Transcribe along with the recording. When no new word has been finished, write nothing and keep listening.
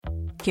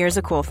Here's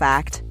a cool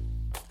fact.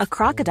 A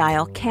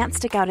crocodile can't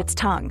stick out its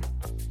tongue.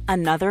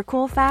 Another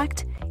cool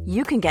fact,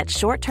 you can get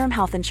short-term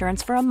health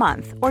insurance for a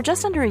month or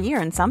just under a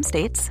year in some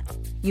states.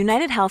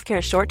 United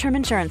Healthcare short-term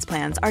insurance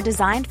plans are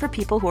designed for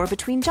people who are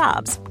between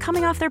jobs,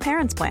 coming off their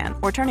parents' plan,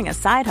 or turning a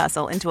side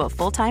hustle into a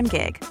full-time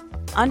gig.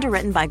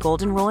 Underwritten by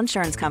Golden Rule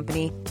Insurance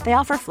Company, they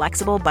offer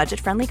flexible,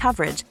 budget-friendly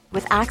coverage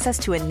with access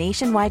to a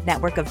nationwide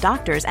network of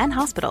doctors and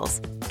hospitals.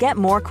 Get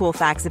more cool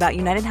facts about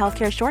United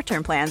Healthcare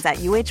short-term plans at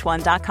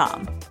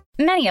uh1.com.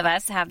 Many of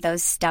us have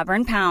those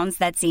stubborn pounds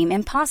that seem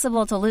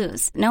impossible to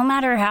lose, no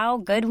matter how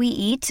good we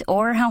eat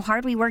or how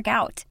hard we work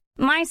out.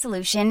 My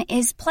solution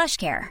is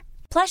PlushCare.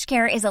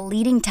 PlushCare is a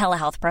leading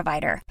telehealth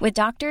provider with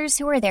doctors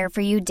who are there for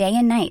you day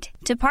and night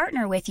to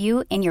partner with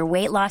you in your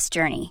weight loss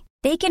journey.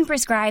 They can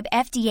prescribe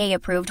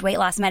FDA-approved weight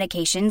loss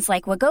medications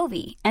like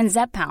Wegovy and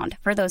Zepbound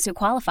for those who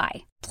qualify.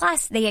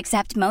 Plus, they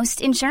accept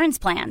most insurance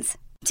plans.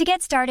 To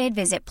get started,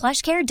 visit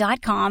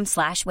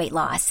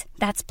plushcare.com/weightloss.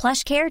 That's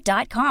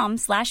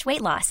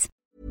plushcare.com/weightloss.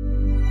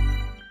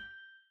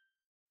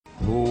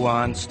 Who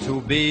wants to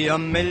be a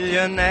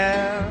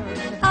millionaire?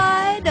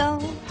 I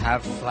don't.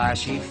 Have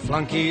flashy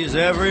flunkies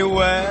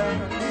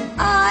everywhere?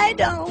 I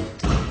don't.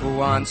 Who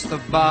wants the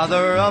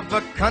bother of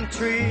a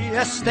country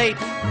estate?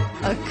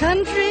 A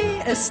country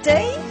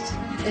estate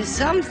is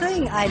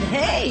something I'd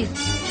hate.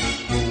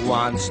 Who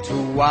wants to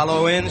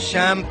wallow in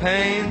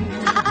champagne?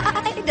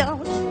 I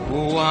don't.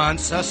 Who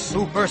wants a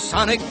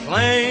supersonic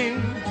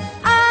plane?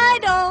 I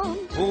don't.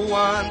 Who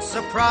wants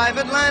a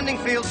private landing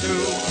field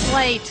too?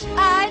 Wait,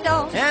 I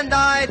don't. And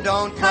I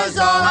don't, 'cause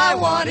all I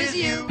want is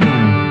you.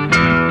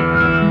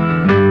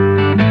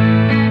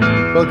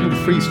 Welcome to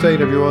Free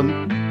State,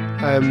 everyone.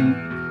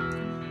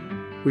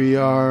 We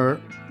are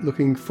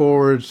looking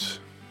forward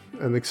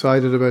and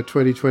excited about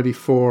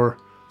 2024.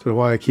 Don't know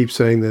why I keep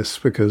saying this,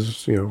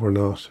 because, you know, we're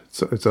not.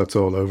 That's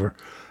all over.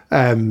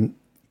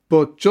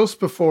 But just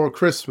before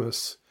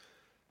Christmas,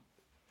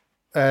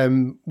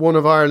 one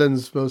of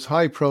Ireland's most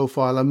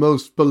high-profile and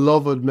most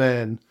beloved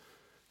men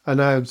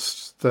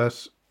announced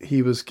that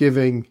he was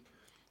giving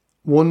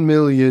 €1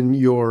 million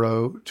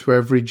to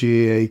every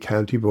GAA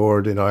county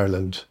board in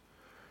Ireland.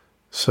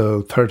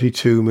 So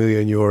 €32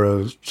 million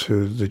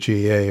to the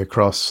GAA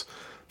across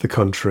the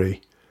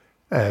country.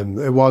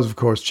 It was, of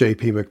course,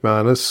 JP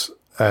McManus.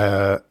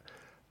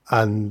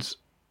 And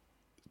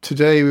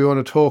today we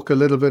want to talk a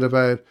little bit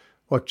about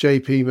what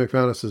JP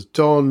McManus has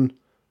done,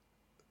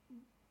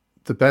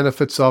 the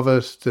benefits of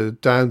it, the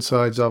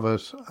downsides of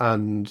it,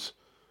 and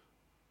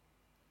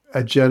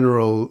a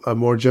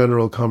more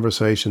general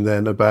conversation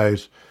then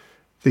about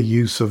the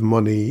use of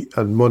money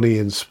and money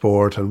in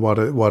sport and what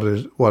it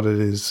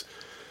is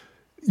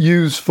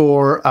used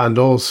for. And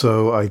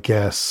also, I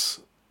guess,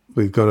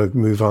 we're going to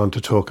move on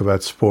to talk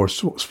about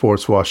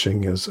sports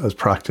washing as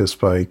practiced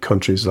by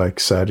countries like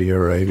Saudi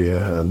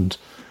Arabia and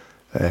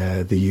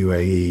the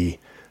UAE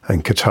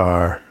and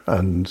Qatar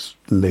and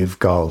Live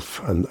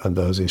Golf and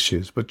those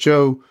issues. But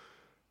Joe,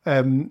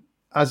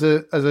 as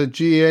a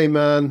GAA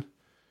man,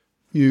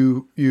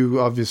 you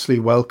obviously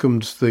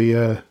welcomed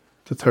the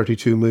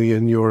 €32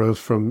 million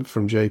from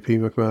JP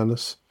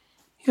McManus.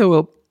 Yeah,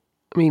 well,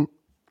 I mean,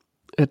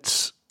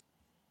 it's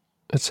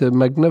a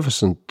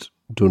magnificent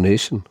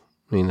donation.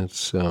 I mean,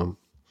 it's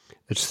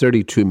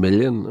 32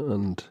 million,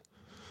 and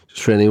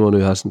just for anyone who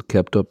hasn't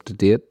kept up to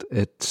date,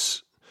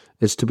 it's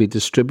to be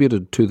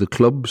distributed to the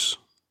clubs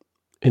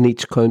in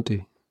each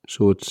county.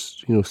 So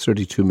it's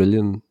 32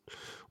 million,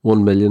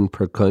 1 million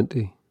per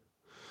county,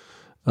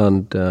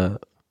 and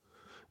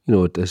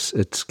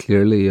it's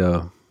clearly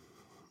an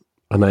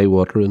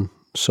eye-watering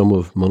sum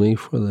of money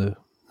for the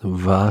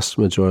vast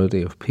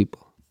majority of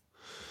people.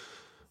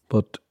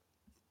 But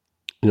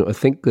I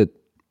think that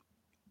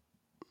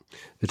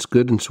it's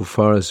good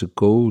insofar as it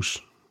goes,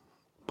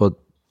 but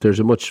there's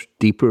a much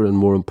deeper and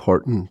more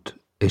important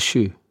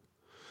issue,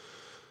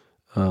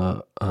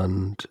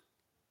 and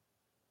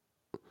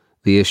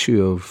the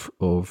issue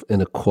of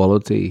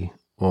inequality,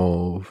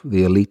 of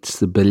the elites,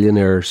 the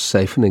billionaires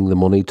siphoning the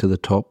money to the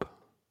top.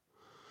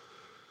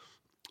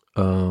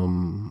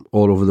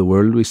 All over the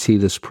world we see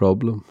this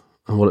problem,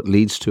 and what it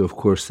leads to, of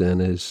course, then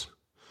is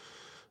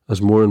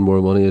as more and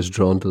more money is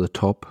drawn to the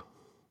top,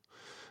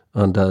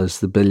 and as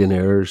the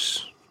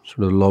billionaires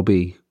sort of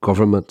lobby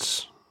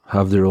governments,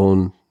 have their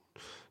own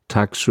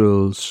tax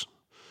rules,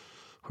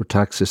 where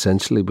tax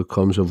essentially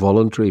becomes a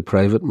voluntary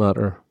private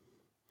matter.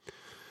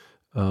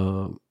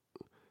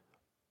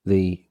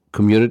 The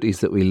communities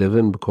that we live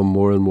in become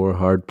more and more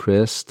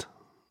hard-pressed.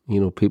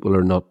 People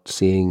are not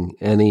seeing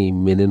any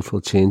meaningful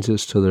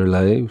changes to their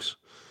lives.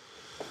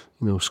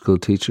 School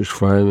teachers,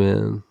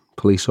 firemen,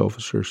 police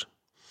officers.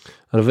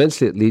 And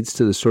eventually it leads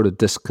to the sort of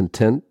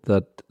discontent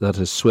that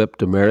has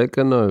swept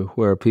America now,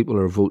 where people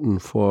are voting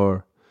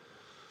for,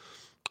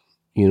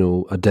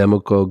 a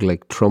demagogue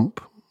like Trump,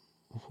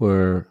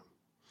 where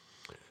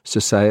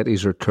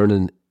societies are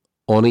turning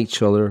on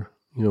each other,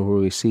 where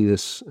we see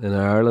this in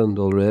Ireland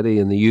already.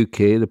 In the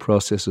UK, the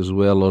process is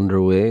well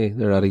underway.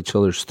 They're at each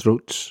other's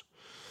throats,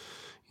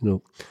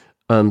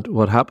 And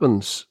what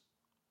happens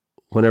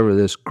whenever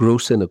this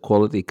gross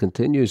inequality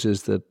continues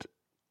is that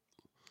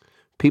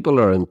people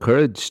are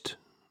encouraged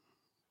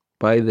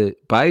by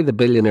the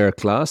billionaire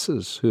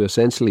classes who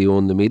essentially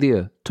own the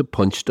media to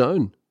punch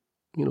down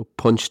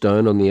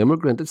on the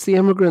immigrant. It's the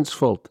immigrant's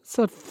fault. It's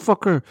that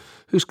fucker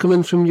who's come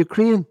in from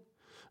Ukraine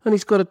and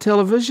he's got a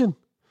television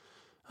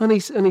and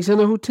he's in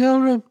a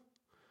hotel room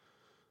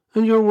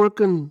and you're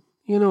working,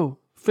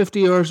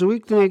 50 hours a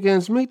week to make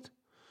ends meet.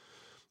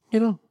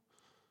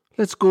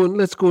 Let's go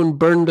and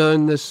burn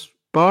down this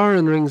bar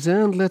in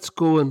Ringsend. Let's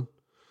go and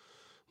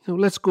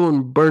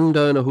burn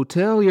down a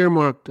hotel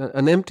earmarked,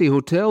 an empty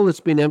hotel that's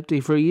been empty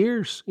for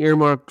years,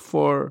 earmarked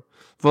for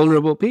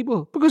vulnerable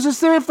people, because it's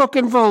their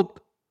fucking fault.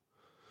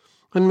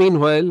 And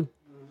meanwhile,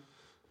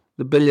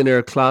 the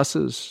billionaire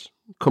classes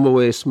come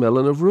away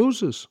smelling of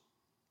roses.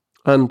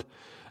 And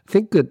I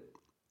think that,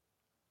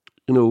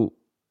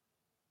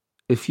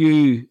 if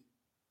you,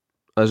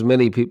 as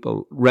many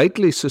people,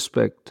 rightly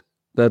suspect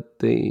that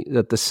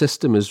the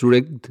system is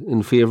rigged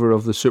in favour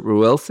of the super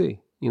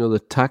wealthy,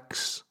 the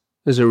tax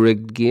is a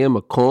rigged game,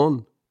 a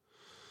con,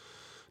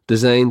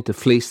 designed to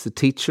fleece the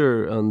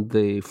teacher and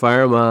the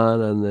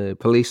fireman and the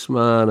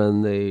policeman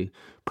and the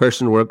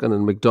person working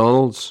in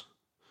McDonald's,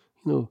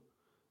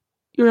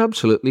 you're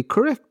absolutely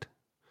correct.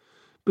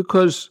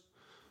 Because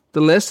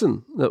the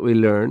lesson that we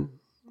learn,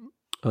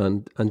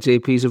 and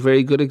JP is a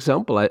very good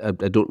example. I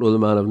don't know the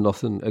man, I've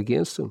nothing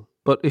against him.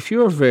 But if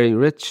you're very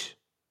rich,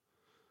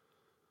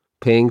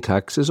 paying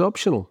tax is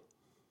optional.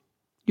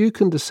 You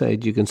can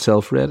decide, you can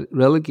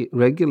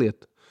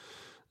self-regulate.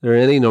 There are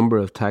any number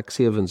of tax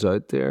havens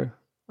out there,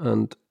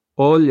 and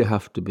all you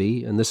have to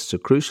be, and this is a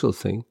crucial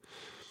thing,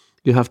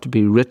 you have to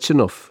be rich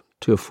enough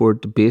to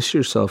afford to base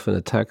yourself in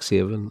a tax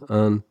haven,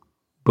 and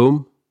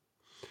boom,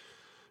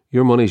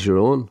 your money's your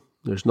own.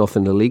 There's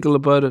nothing illegal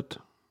about it,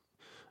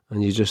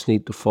 and you just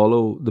need to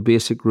follow the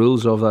basic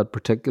rules of that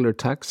particular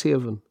tax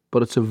haven.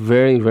 But it's a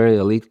very, very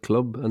elite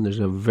club, and there's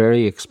a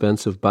very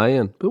expensive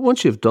buy-in. But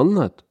once you've done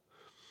that,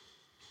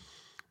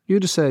 you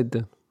decide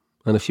then.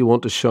 And if you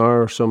want to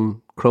shower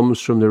some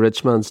crumbs from the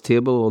rich man's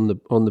table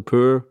on the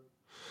poor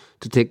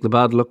to take the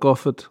bad look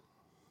off it,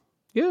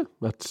 yeah,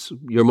 that's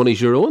your money's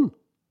your own.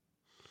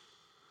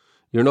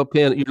 You're not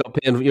paying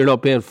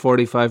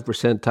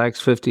 45%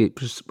 tax,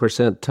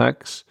 50%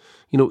 tax.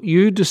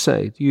 You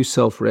decide, you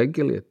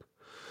self-regulate.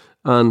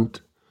 And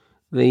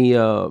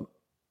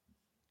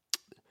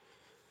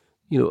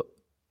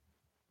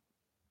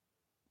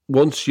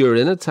once you're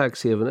in a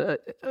tax haven,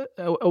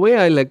 a way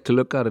I like to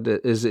look at it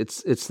is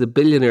it's the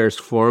billionaire's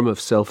form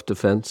of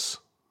self-defense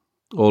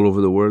all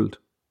over the world.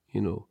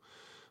 You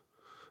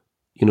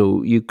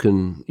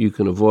can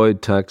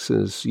avoid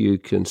taxes, you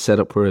can set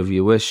up wherever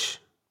you wish,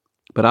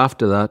 but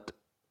after that,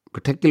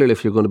 particularly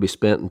if you're going to be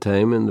spending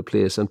time in the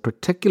place, and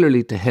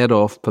particularly to head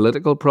off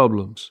political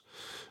problems.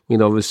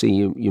 Obviously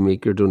you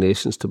make your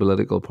donations to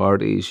political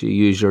parties, you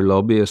use your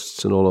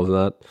lobbyists and all of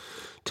that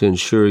to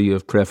ensure you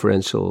have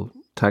preferential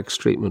tax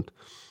treatment.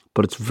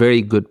 But it's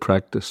very good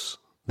practice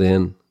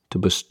then to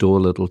bestow a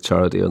little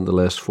charity on the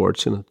less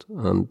fortunate.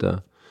 And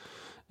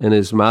in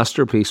his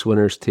masterpiece,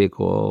 Winners Take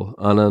All,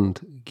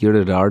 Anand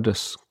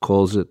Giridharadas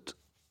calls it,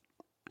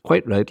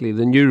 quite rightly,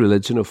 the new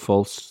religion of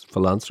false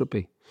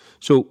philanthropy.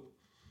 So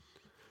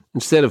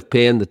instead of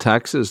paying the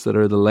taxes that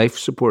are the life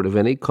support of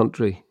any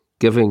country,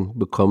 giving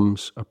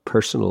becomes a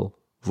personal,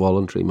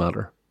 voluntary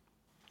matter.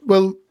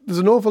 Well, there's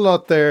an awful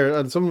lot there,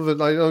 and some of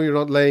it, I know you're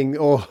not laying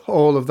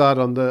all of that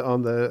at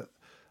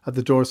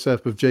the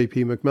doorstep of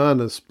JP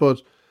McManus,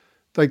 but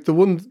like the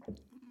one,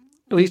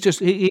 no, he's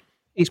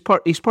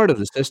part of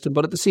the system,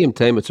 but at the same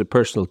time, it's a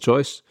personal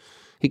choice.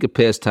 He could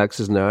pay his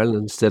taxes in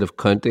Ireland instead of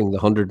counting the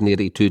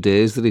 182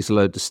 days that he's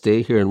allowed to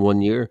stay here in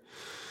 1 year.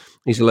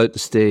 He's allowed to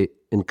stay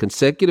in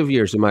consecutive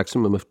years, a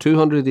maximum of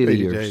 280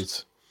 years.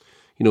 Days.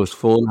 His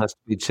phone has to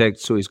be checked.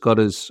 So he's got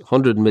his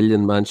 100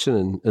 million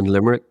mansion in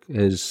Limerick,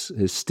 his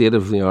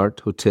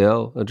state-of-the-art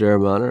hotel at Dare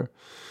Manor.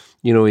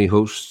 He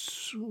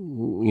hosts,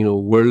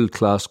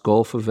 world-class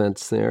golf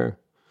events there.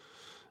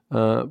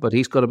 But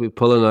he's got to be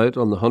pulling out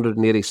on the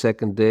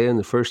 182nd day in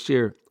the first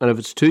year. And if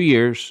it's 2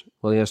 years,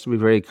 well, he has to be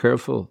very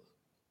careful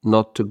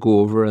not to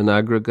go over an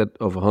aggregate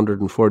of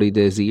 140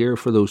 days a year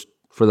for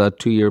that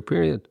 2 year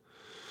period.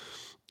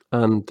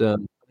 And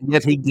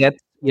yet he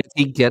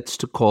gets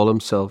to call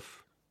himself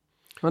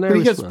an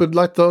Irishman.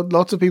 But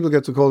lots of people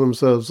get to call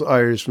themselves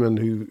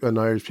Irishmen and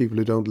Irish people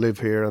who don't live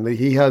here. And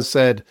he has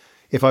said,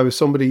 if I was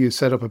somebody who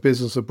set up a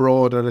business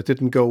abroad and it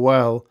didn't go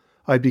well,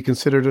 I'd be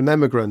considered an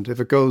emigrant. If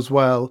it goes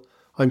well,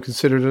 I'm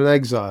considered an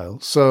exile.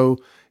 So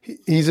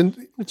he's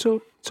in. It's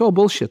all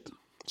bullshit.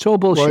 It's all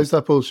bullshit. Why is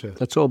that bullshit?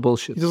 That's all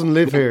bullshit. He doesn't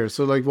live here,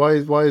 so why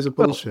is it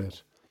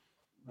bullshit?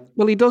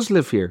 Well, he does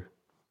live here.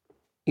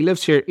 He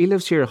lives here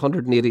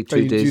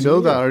 182 days. Do you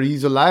know that, or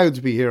he's allowed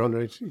to be here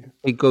 182?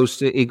 He goes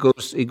to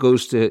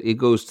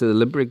the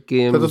Limerick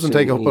games. That doesn't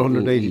take up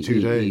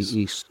 182 days.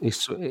 He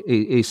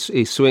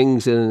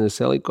swings in his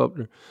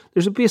helicopter.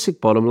 There's a basic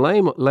bottom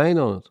line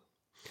on it,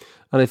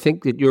 and I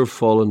think that you're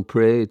falling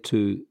prey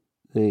to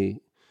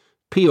the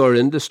PR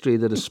industry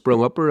that has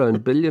sprung up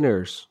around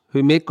billionaires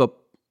who make up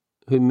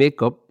who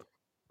make up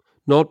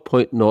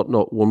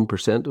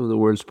 0.001% of the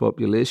world's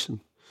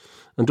population.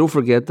 And don't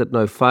forget that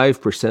now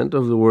 5%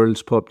 of the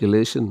world's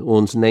population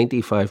owns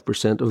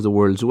 95% of the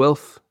world's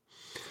wealth.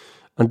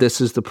 And this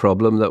is the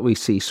problem that we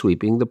see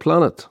sweeping the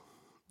planet.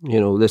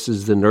 This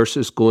is the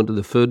nurses going to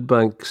the food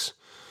banks.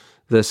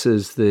 This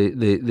is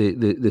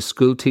the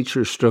school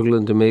teachers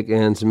struggling to make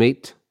ends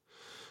meet.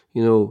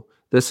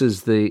 This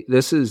is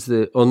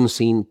the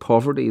unseen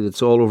poverty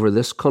that's all over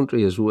this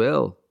country as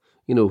well.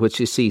 Which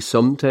you see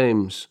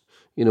sometimes,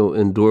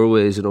 in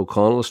doorways in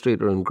O'Connell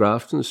Street or in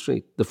Grafton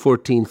Street. The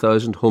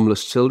 14,000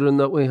 homeless children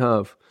that we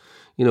have,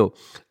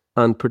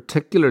 and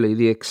particularly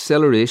the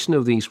acceleration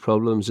of these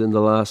problems in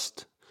the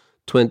last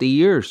 20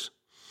 years.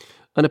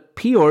 And a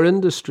PR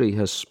industry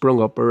has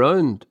sprung up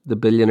around the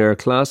billionaire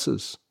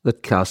classes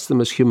that cast them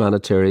as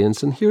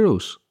humanitarians and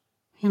heroes.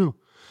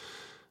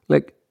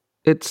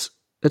 It's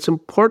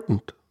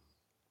important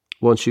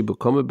once you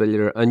become a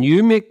billionaire and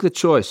you make the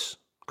choice,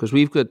 because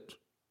we've got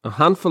a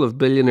handful of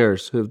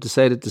billionaires who have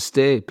decided to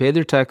stay, pay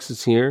their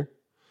taxes here,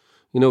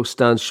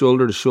 stand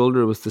shoulder to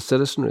shoulder with the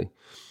citizenry.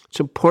 It's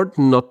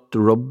important not to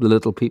rub the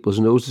little people's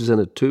noses in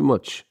it too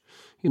much,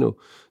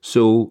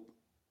 So,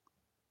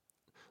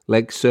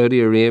 like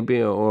Saudi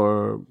Arabia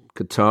or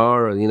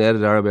Qatar or the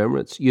United Arab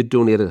Emirates, you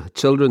donate a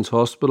children's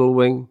hospital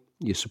wing,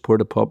 you support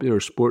a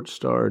popular sports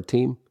star or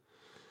team.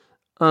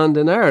 And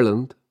in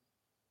Ireland,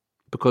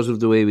 because of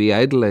the way we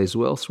idolise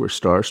wealth, we're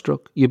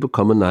starstruck, you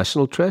become a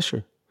national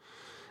treasure.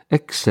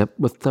 Except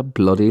with the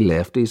bloody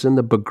lefties and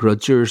the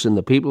begrudgers and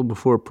the people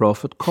before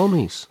profit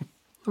commies.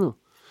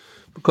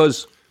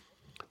 Because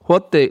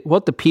what the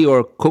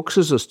PR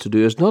coaxes us to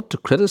do is not to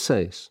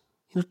criticise.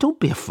 Don't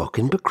be a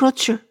fucking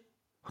begrudger.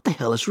 What the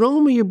hell is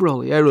wrong with you,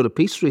 Brolly? I wrote a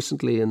piece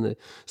recently in the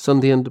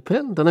Sunday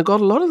Independent and I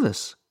got a lot of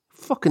this.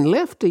 Fucking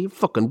lefty,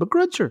 fucking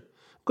begrudger.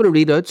 I'm going to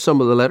read out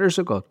some of the letters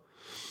I got.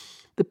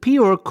 The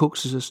PR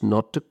coaxes us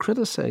not to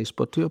criticise,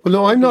 but to... Well,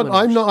 no, I'm not.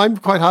 I'm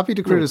quite happy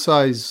to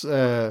criticise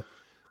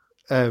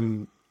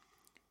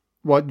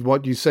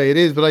what you say it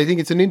is, but I think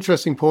it's an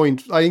interesting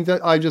point. I think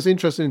that I'm just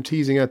interested in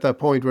teasing out that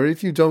point where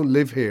if you don't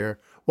live here,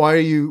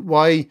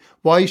 why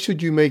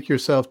should you make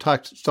yourself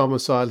tax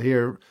domicile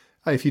here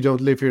if you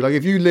don't live here? Like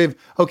if you live,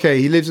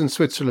 okay, he lives in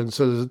Switzerland,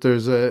 so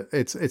there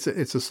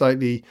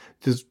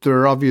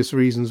are obvious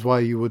reasons why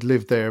you would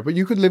live there, but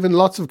you could live in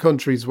lots of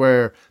countries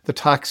where the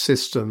tax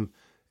system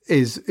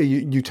is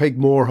you take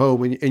more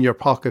home in your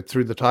pocket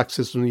through the tax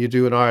system than you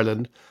do in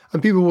Ireland,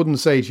 and people wouldn't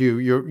say to you,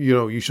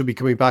 you should be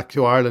coming back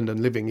to Ireland and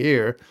living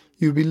here.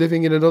 You'd be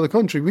living in another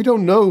country. We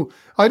don't know.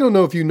 I don't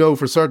know if you know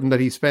for certain that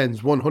he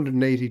spends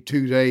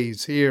 182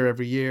 days here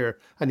every year,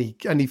 and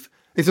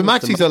it's a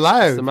max he's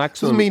allowed.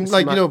 Doesn't mean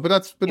but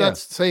that's the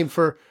same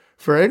for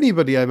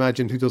anybody, I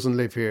imagine, who doesn't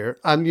live here.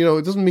 And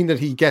it doesn't mean that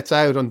he gets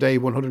out on day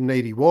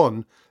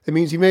 181. It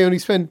means he may only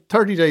spend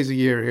 30 days a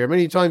year here.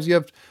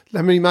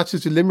 How many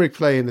matches do Limerick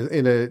play in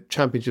a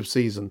championship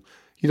season?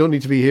 You don't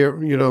need to be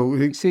here, you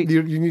need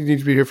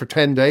to be here for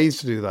 10 days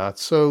to do that.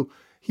 So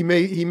he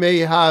may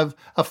have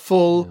a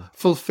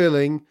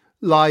fulfilling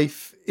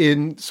life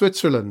in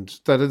Switzerland.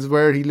 That is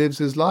where he lives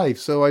his life.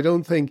 So I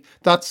don't think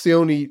I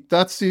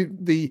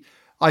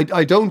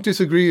don't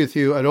disagree with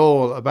you at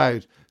all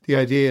about the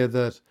idea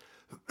that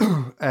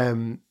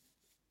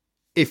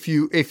if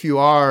you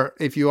are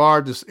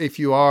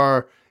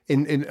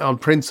on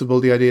principle,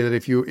 the idea that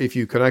if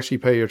you can actually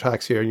pay your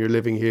tax here and you're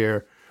living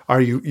here, or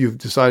you've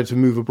decided to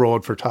move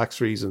abroad for tax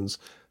reasons,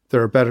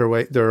 there are better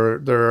way. There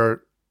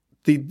are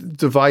the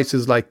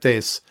devices like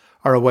this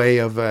are a way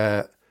of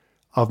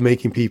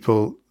making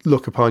people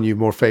look upon you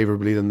more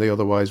favorably than they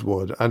otherwise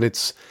would. And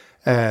it's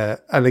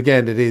and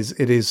again, it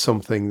is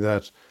something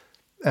that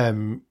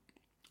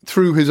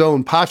through his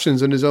own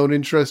passions and his own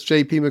interests,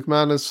 JP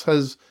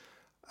McManus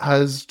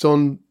has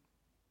done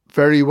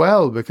very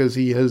well, because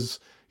he has,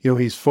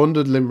 he's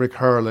funded Limerick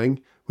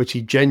hurling, which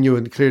he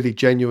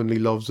genuinely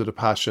loves with a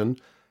passion.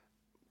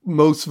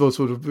 Most of us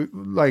would have,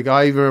 like,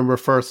 I remember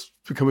first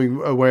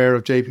becoming aware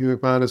of JP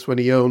McManus when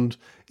he owned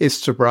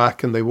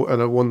Isterbrack and I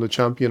won the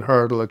champion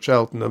hurdle at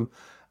Cheltenham,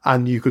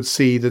 and you could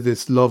see that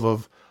this love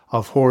of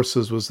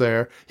horses was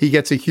there. He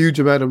gets a huge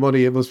amount of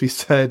money, it must be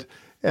said,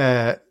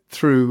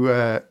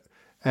 through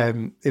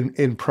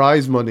in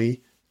prize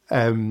money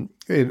from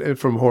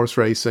horse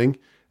racing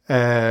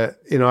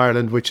in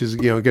Ireland, which is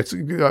gets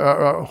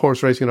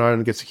horse racing in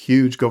Ireland gets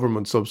huge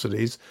government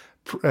subsidies.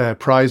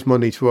 Prize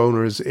money to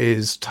owners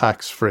is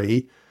tax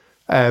free.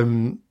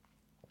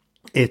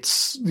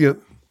 It's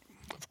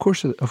of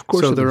course. So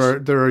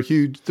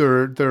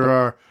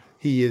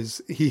he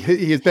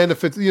has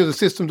benefits. The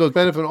system does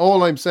benefit.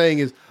 All I'm saying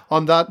is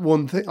on that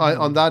one thing,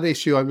 on that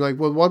issue, I'm like,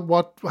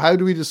 well, how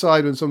do we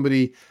decide when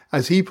somebody,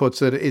 as he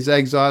puts it, is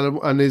exiled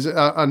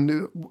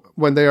and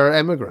when they are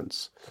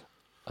emigrants?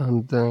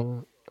 And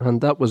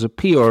that was a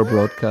PR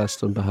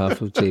broadcast on behalf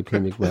of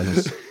JP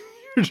McManus.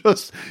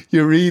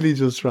 You're really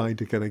just trying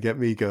to kind of get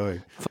me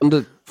going.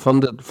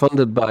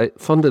 Funded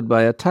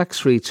by a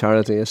tax-free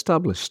charity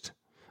established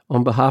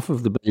on behalf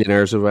of the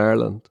billionaires of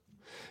Ireland.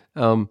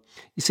 You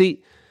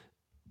see,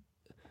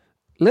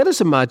 let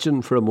us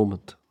imagine for a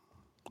moment,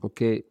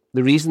 okay,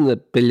 the reason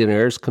that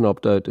billionaires can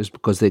opt out is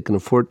because they can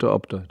afford to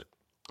opt out.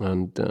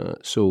 And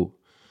so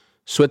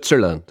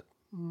Switzerland,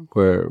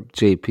 where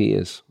JP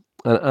is,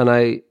 and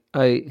I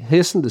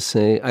hasten to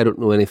say I don't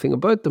know anything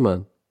about the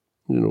man.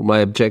 My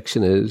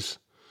objection is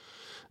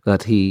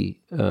that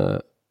he,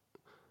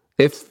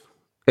 if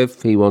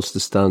he wants to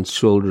stand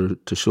shoulder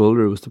to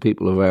shoulder with the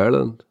people of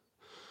Ireland,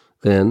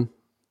 then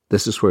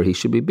this is where he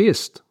should be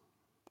based.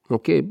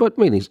 Okay, but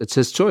it's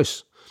his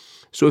choice.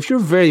 So if you're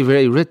very,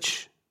 very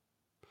rich,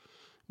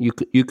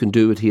 you can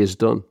do what he has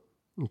done.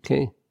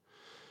 Okay.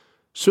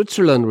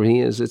 Switzerland, where he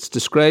is, it's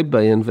described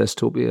by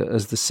Investopia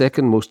as the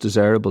second most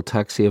desirable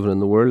tax haven in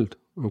the world.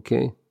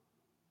 Okay.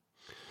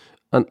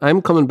 And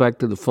I'm coming back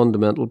to the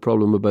fundamental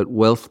problem about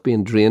wealth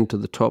being drained to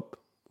the top,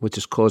 which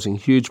is causing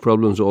huge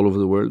problems all over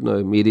the world now.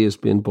 Media is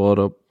being bought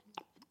up.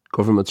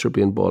 Governments are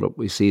being bought up.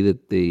 We see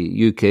that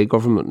the UK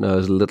government now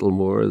is little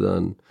more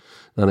than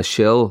a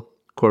shell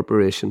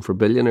corporation for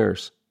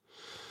billionaires.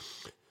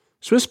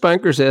 Swiss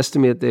bankers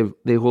estimate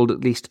they hold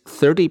at least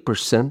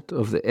 30%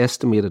 of the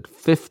estimated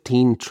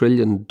 $15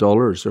 trillion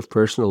of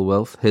personal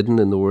wealth hidden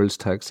in the world's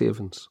tax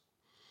havens.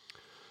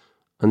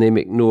 And they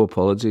make no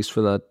apologies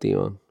for that,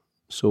 Dion.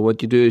 So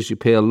what you do is you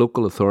pay a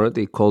local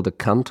authority called a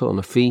canton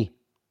a fee,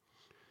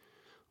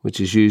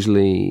 which is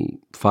usually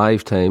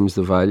 5 times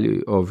the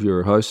value of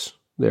your house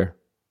there.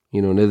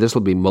 Now this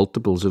will be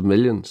multiples of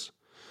millions.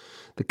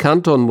 The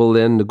canton will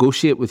then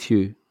negotiate with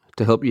you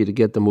to help you to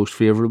get the most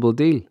favourable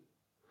deal.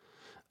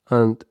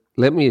 And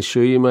let me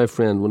assure you, my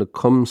friend, when it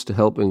comes to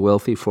helping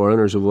wealthy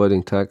foreigners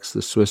avoiding tax,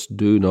 the Swiss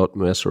do not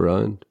mess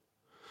around.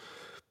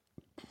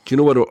 Do you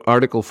know what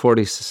Article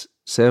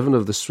 47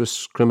 of the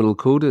Swiss Criminal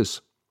Code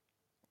is?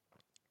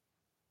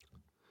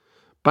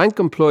 Bank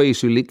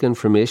employees who leak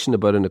information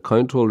about an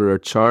account holder are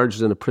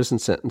charged and a prison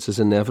sentence is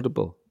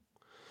inevitable.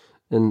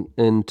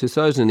 In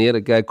 2008,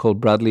 a guy called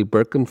Bradley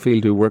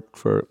Birkenfield, who worked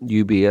for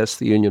UBS,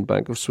 the Union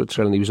Bank of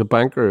Switzerland, he was a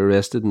banker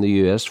arrested in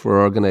the US for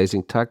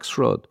organising tax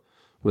fraud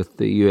with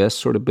the US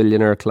sort of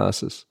billionaire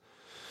classes.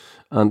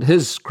 And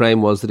his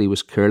crime was that he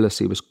was careless,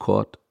 he was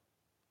caught.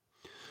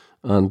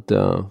 And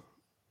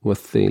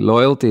with the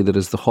loyalty that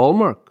is the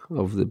hallmark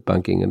of the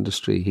banking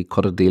industry, he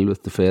cut a deal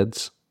with the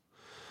feds.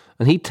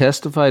 And he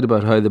testified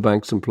about how the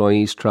bank's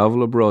employees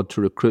travel abroad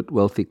to recruit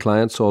wealthy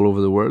clients all over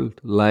the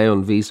world, lie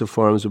on visa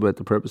forms about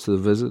the purpose of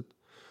the visit,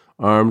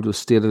 armed with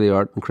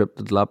state-of-the-art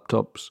encrypted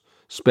laptops,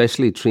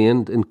 specially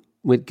trained in,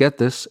 get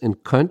this, in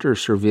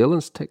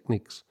counter-surveillance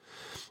techniques,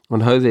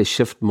 on how they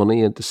shift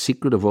money into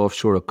secretive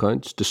offshore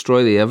accounts,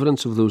 destroy the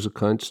evidence of those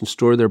accounts and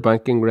store their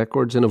banking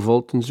records in a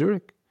vault in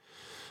Zurich.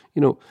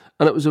 And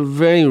it was a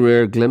very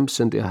rare glimpse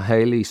into a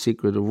highly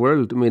secretive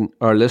world.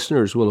 Our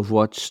listeners will have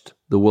watched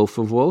The Wolf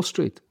of Wall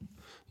Street,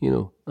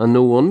 and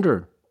no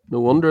wonder The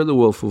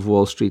Wolf of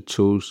Wall Street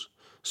chose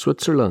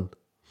Switzerland.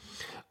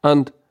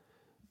 And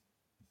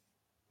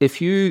if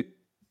you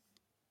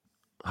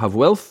have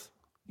wealth,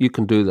 you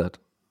can do that,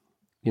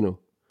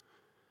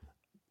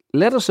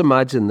 Let us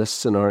imagine this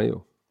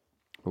scenario.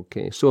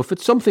 Okay, so if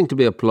it's something to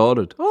be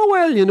applauded,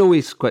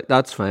 he's quite,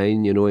 that's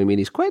fine,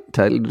 he's quite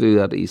entitled to do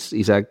that,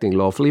 he's acting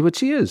lawfully,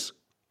 which he is.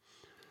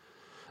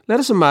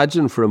 Let us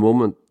imagine for a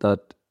moment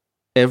that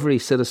every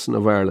citizen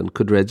of Ireland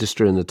could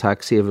register in the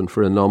tax haven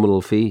for a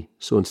nominal fee.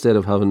 So instead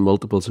of having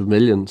multiples of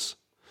millions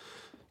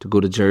to go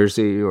to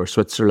Jersey or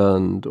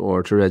Switzerland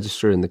or to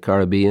register in the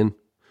Caribbean,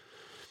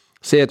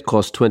 say it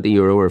costs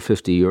 €20 or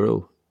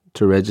 €50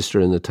 to register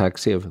in the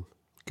tax haven,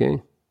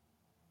 okay?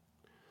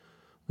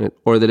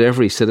 Or that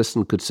every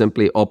citizen could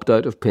simply opt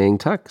out of paying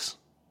tax,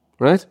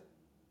 right?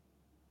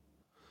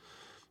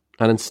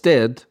 And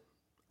instead,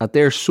 at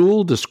their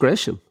sole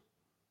discretion,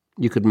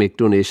 you could make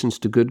donations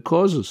to good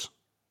causes.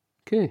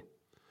 Okay.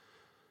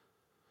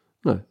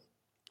 Now,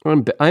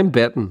 I'm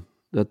betting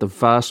that the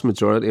vast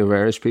majority of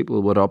Irish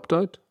people would opt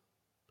out.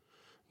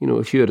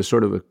 If you had a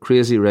sort of a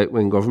crazy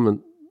right-wing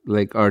government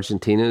like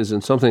Argentina's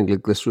and something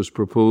like this was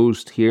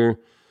proposed here,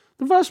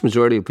 the vast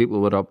majority of people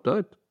would opt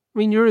out.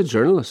 You're a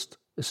journalist.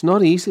 It's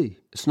not easy.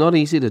 It's not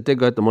easy to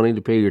dig out the money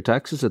to pay your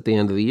taxes at the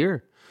end of the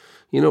year.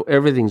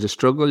 Everything's a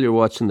struggle. You're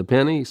watching the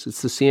pennies.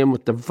 It's the same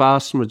with the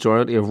vast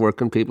majority of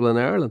working people in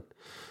Ireland.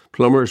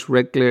 Plumbers,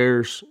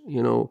 bricklayers,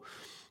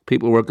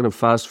 people working in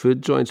fast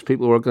food joints,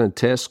 people working in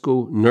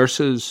Tesco,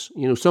 nurses,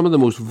 some of the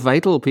most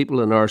vital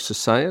people in our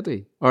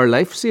society, our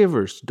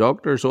lifesavers,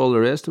 doctors, all the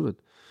rest of it.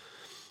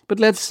 But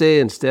let's say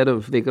instead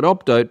of, they could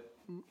opt out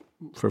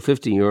for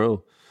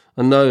 €50,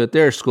 and now at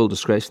their sole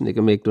discretion, they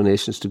can make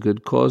donations to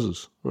good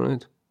causes,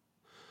 right?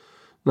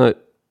 Now,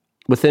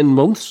 within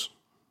months,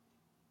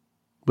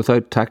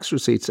 without tax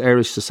receipts,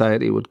 Irish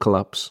society would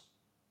collapse,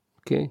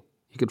 okay?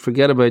 You could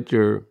forget about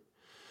your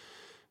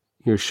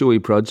showy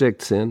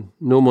projects then.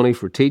 No money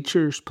for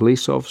teachers,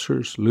 police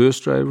officers, Lewis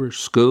drivers,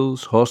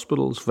 schools,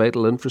 hospitals,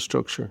 vital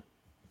infrastructure.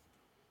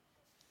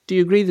 Do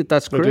you agree that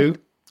that's correct?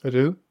 I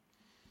do.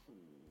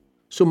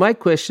 So my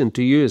question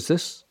to you is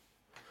this.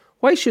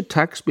 Why should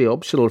tax be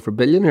optional for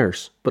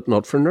billionaires, but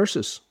not for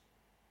nurses?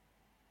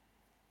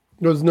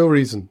 There's no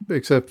reason,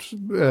 except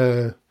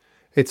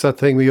it's that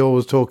thing we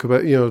always talk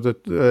about,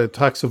 that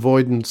tax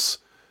avoidance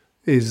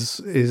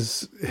is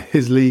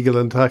legal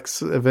and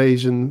tax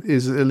evasion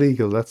is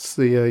illegal. That's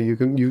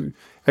the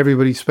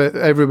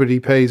everybody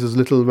pays as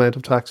little amount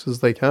of tax as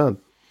they can.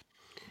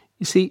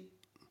 You see,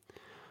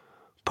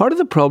 part of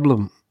the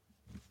problem,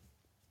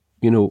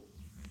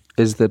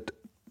 is that,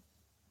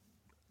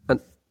 and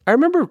I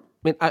remember,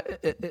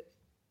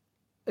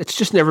 it's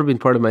just never been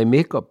part of my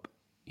makeup,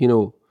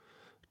 to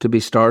be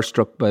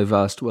starstruck by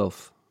vast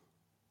wealth.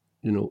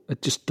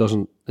 It just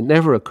doesn't, it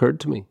never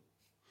occurred to me.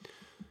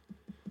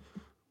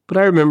 But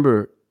I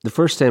remember the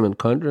first time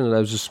encountering it, I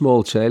was a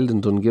small child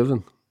in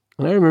Dungiven,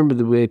 and I remember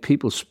the way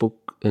people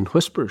spoke in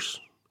whispers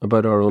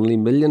about our only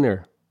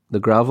millionaire, the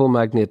gravel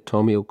magnate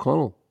Tommy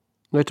O'Connell.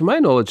 Now, to my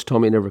knowledge,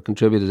 Tommy never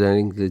contributed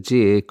anything to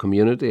the GAA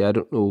community. I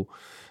don't know.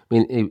 I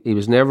mean, he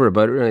was never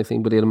about it or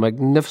anything, but he had a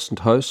magnificent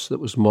house that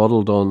was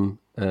modelled on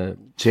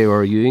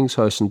J.R. Ewing's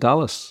house in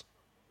Dallas.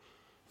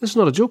 This is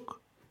not a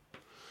joke.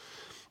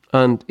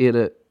 And he had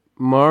a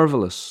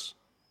marvellous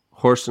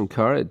horse and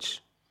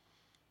carriage.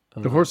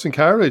 The horse and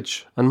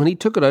carriage? And when he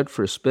took it out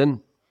for a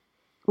spin,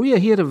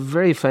 he had a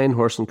very fine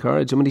horse and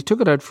carriage. And when he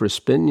took it out for a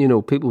spin,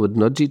 people would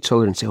nudge each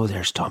other and say, "Oh,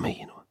 there's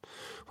Tommy,"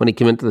 When he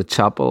came into the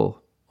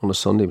chapel on a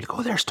Sunday, we'd go,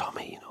 "Oh, there's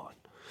Tommy,"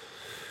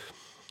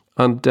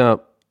 And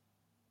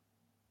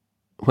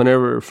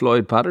whenever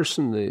Floyd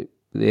Patterson,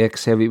 the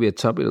ex-heavyweight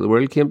champion of the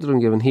world, came to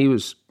Dungiven, he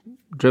was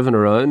driven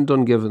around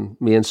Dungiven,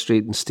 Main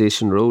Street and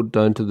Station Road,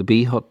 down to the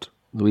Bee Hut,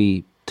 the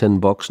wee tin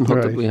boxing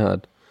hut that we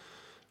had,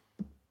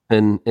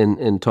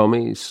 in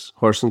Tommy's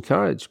horse and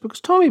carriage, because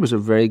Tommy was a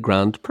very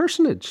grand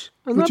personage.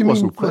 And that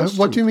wasn't questioned.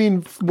 What do you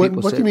mean?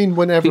 What do you mean?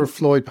 Whenever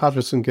Floyd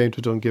Patterson came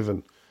to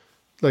Dungiven,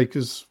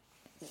 is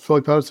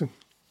Floyd Patterson?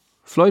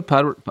 Floyd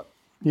Patterson,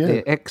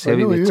 the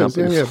ex-heavyweight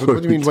champion. Yeah. But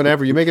what do you mean?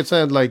 Whenever you make it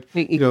sound like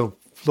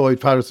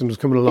Floyd Patterson was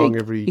coming along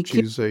every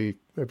Tuesday,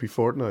 every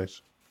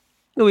fortnight.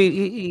 No,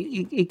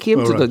 he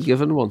came to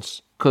Dungiven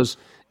once because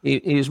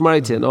he was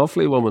married to an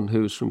awfully woman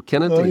who was from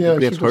Kennedy. Oh yeah,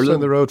 she was down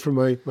the road from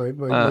my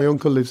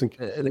uncle lives in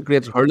a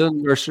great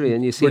hurling nursery,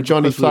 and you see where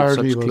Johnny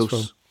Flaherty such was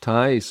close from.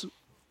 Ties.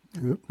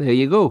 Yep. There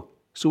you go.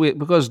 So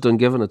because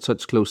Dungiven had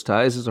such close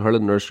ties as a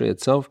hurling nursery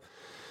itself,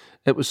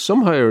 it was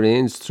somehow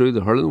arranged through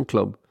the hurling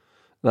club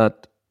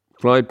that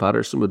Floyd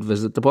Patterson would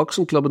visit the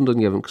boxing club in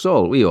Dungiven,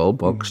 because we all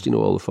boxed,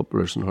 all the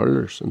footballers and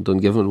hurlers, and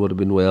Dungiven would have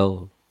been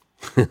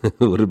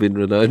would have been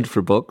renowned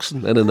for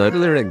boxing in and out of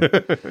the ring,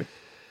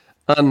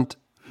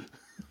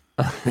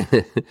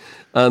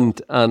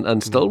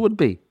 and still would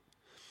be.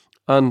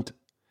 And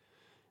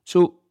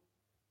so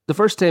the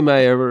first time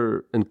I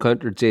ever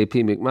encountered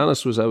J.P.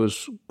 McManus was I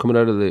was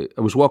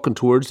walking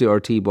towards the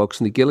RT box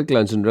in the Gaelic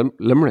Lounge in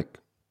Limerick,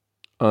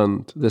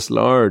 and this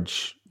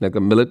large, like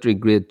a military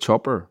grade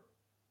chopper,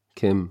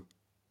 came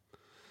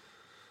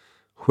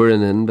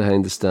whirring in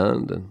behind the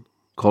stand, and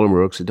Colin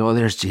Rourke said, "Oh,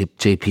 there's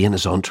JP and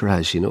his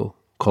entourage,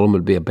 Colin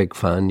would be a big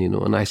fan,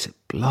 And I said,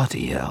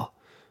 "Bloody hell."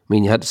 I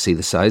mean, you had to see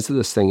the size of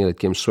this thing, and it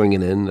came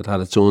swinging in. It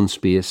had its own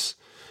space,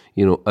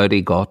 out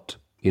he got,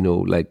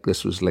 like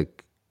this was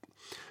like,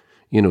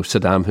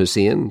 Saddam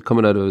Hussein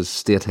coming out of his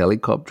state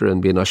helicopter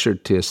and being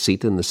ushered to a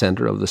seat in the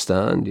centre of the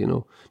stand,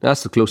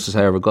 That's the closest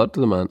I ever got to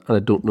the man, and I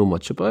don't know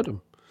much about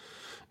him.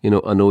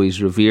 I know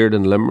he's revered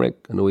in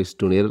Limerick. I know he's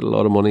donated a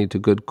lot of money to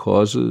good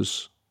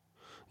causes.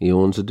 He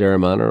owns a Dare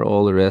Manor,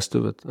 all the rest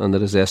of it, and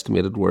that his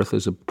estimated worth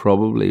is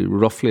probably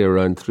roughly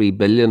around $3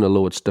 billion,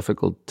 although it's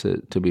difficult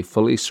to be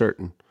fully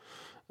certain.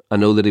 I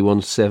know that he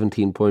won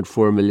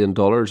 $17.4 million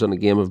on a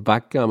game of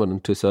backgammon in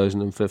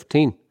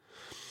 2015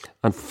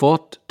 and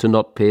fought to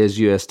not pay his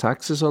US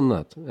taxes on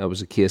that. That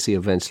was a case he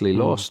eventually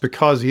lost.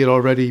 Because he had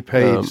already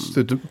paid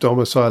the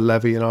domicile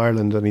levy in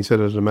Ireland, and he said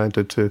it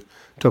amounted to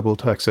double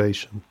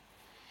taxation.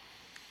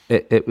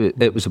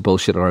 It was a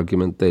bullshit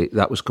argument.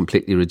 That was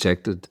completely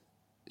rejected.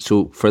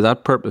 So for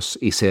that purpose,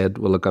 he said,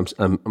 "Well, look,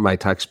 my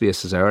tax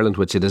base is Ireland,"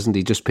 which it isn't.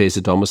 He just pays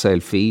a domicile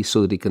fee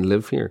so that he can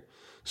live here.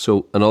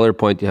 So another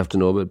point you have to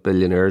know about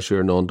billionaires who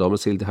are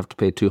non-domiciled, they have to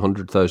pay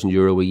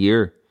 €200,000 a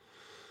year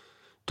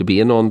to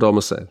be a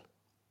non-domicile,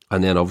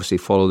 and then obviously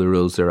follow the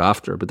rules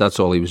thereafter. But that's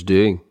all he was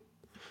doing.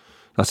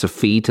 That's a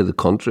fee to the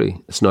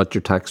country. It's not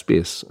your tax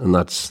base, and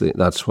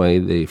that's why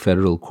the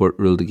federal court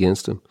ruled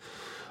against him.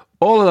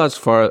 All of that's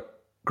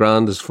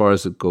grand as far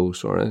as it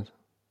goes, all right?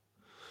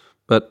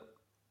 But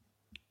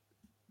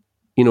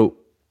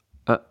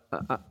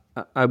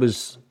I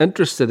was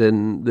interested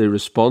in the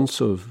response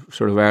of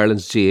sort of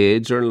Ireland's GAA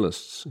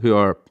journalists, who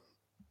are,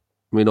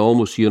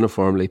 almost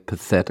uniformly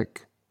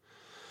pathetic.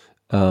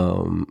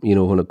 When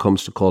it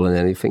comes to calling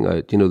anything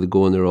out, they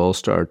go on their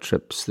all-star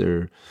trips.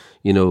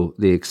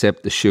 They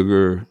accept the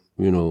sugar.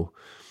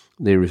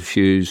 They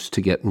refuse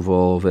to get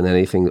involved in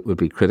anything that would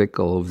be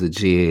critical of the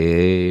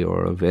GAA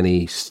or of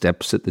any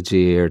steps that the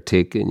GAA are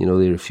taking.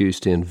 They refuse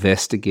to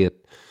investigate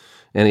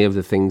any of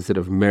the things that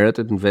have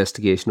merited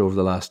investigation over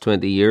the last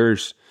 20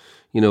 years,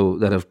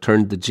 that have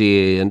turned the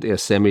GAA into a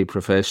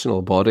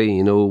semi-professional body,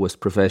 with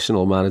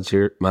professional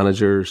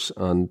managers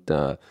and,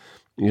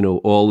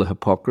 all the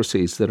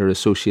hypocrisies that are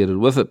associated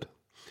with it.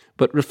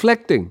 But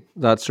reflecting,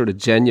 that sort of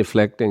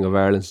genuflecting of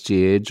Ireland's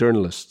GA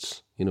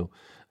journalists, and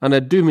I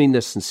do mean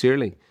this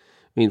sincerely. I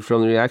mean,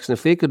 from the reaction,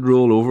 if they could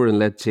roll over and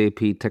let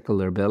JP tickle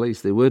their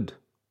bellies, they would.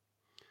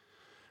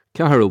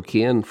 Cahir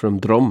O'Kane from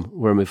Drum,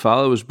 where my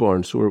father was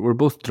born, so we're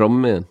both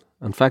Drum men.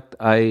 In fact,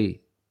 I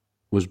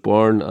was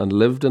born and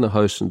lived in a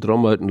house in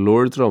Drum out in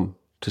Lower Drum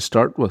to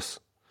start with.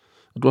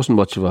 It wasn't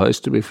much of a house,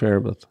 to be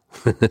fair, but...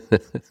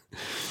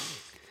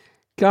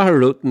 Cahir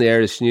wrote in the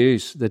Irish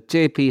News that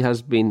JP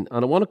has been,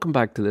 and I want to come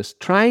back to this,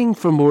 trying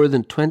for more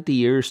than 20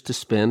 years to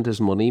spend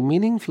his money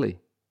meaningfully.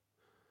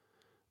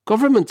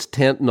 Governments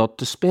tend not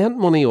to spend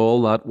money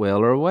all that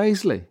well or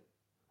wisely.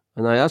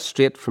 And that's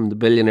straight from the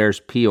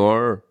Billionaire's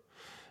PR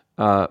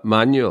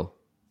manual.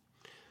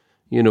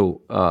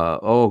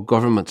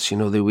 Governments,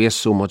 they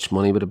waste so much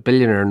money, but a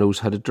billionaire knows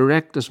how to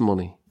direct his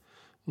money.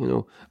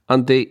 And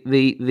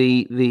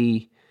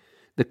the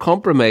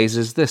compromise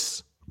is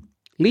this: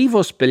 leave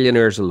us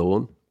billionaires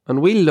alone, and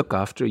we'll look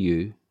after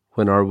you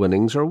when our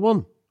winnings are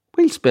won.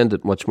 We'll spend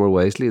it much more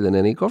wisely than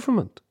any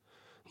government.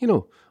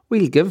 We'll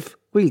give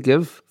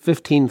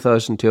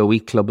 15,000 to a wee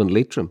club in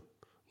Leitrim,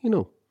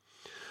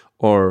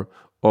 or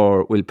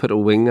we'll put a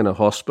wing in a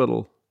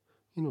hospital,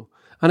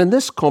 And in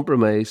this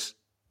compromise,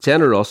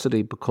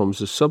 generosity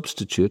becomes a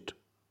substitute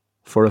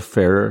for a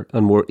fairer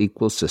and more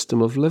equal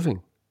system of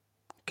living.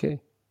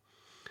 Okay?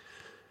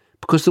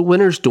 Because the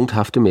winners don't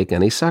have to make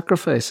any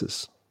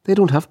sacrifices. They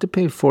don't have to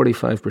pay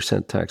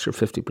 45% tax or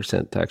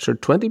 50% tax or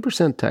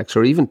 20% tax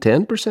or even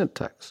 10%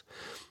 tax.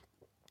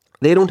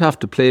 They don't have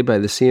to play by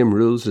the same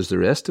rules as the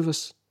rest of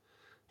us.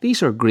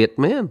 These are great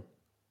men.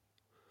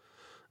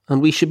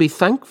 And we should be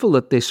thankful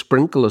that they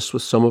sprinkle us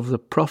with some of the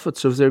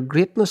profits of their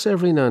greatness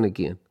every now and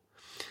again.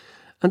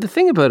 And the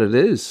thing about it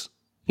is,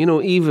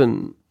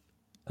 even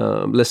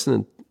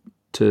listening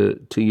to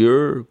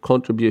your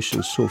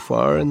contributions so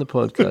far in the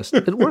podcast,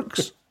 it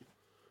works.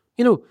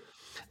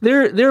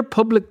 Their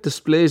public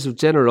displays of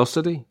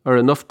generosity are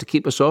enough to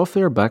keep us off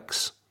their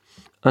backs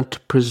and to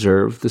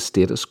preserve the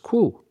status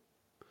quo.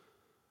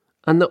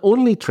 And the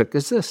only trick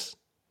is this: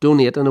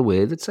 donate in a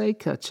way that's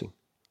eye-catching,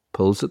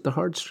 pulls at the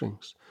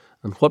heartstrings.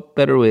 And what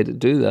better way to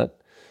do that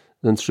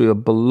than through a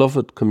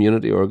beloved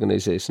community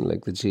organisation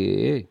like the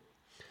GAA?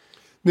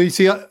 No, you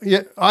see,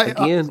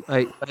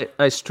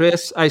 I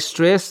stress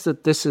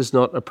that this is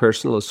not a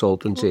personal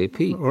assault on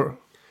JP.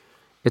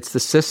 It's the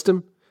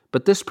system,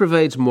 but this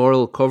provides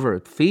moral cover.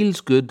 It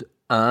feels good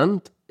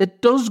and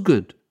it does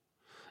good.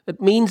 It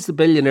means the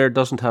billionaire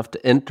doesn't have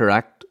to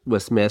interact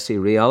with messy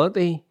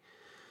reality.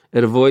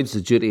 It avoids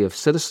the duty of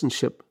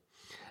citizenship.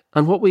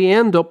 And what we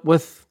end up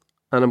with,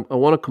 and I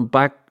want to come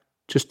back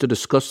just to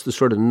discuss the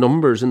sort of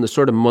numbers and the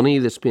sort of money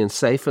that's being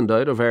siphoned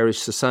out of Irish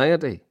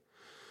society.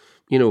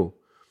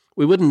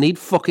 We wouldn't need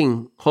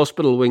fucking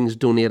hospital wings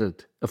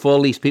donated if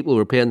all these people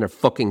were paying their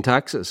fucking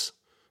taxes.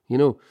 In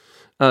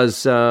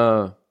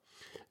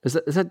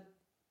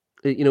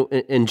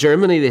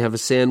Germany they have a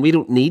saying, we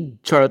don't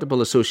need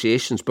charitable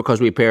associations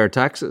because we pay our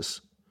taxes.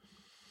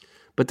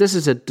 But this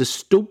is a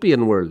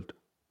dystopian world,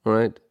 all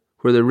right,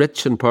 where the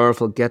rich and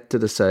powerful get to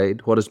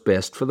decide what is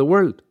best for the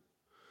world.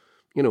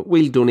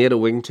 We'll donate a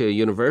wing to a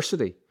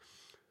university,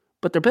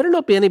 but there better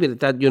not be anybody at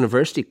that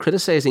university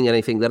criticising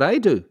anything that I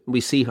do.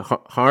 We see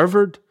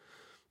Harvard,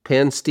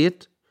 Penn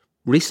State,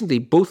 recently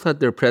both had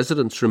their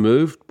presidents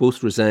removed,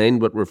 both resigned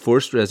but were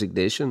forced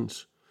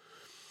resignations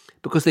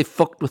because they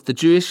fucked with the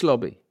Jewish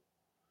lobby.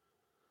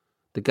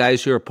 The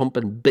guys who are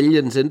pumping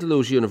billions into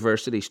those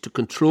universities to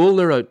control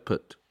their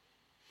output.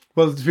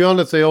 Well, to be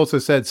honest, they also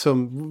said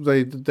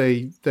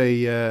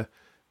their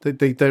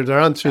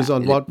answers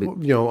on what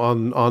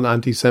on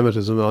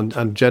anti-Semitism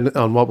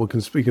on what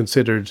would be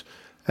considered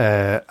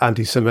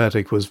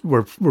anti-Semitic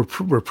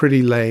were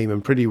pretty lame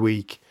and pretty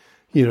weak.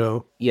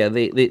 Yeah,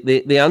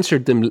 they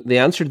answered them. They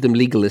answered them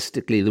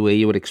legalistically, the way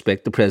you would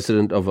expect the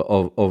president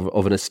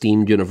of an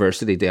esteemed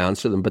university to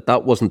answer them. But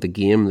that wasn't the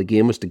game. The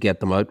game was to get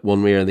them out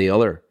one way or the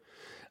other,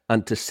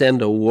 and to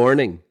send a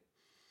warning.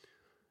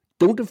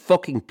 Don't have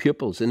fucking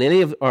pupils in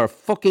any of our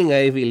fucking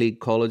Ivy League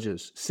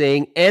colleges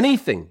saying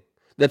anything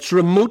that's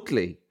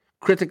remotely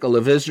critical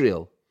of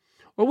Israel,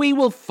 or we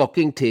will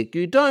fucking take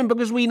you down,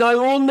 because we now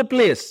own the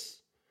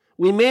place.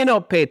 We may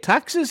not pay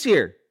taxes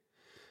here,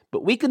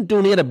 but we can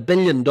donate $1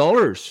 billion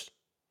to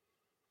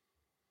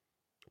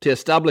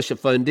establish a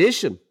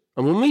foundation.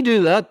 And when we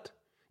do that,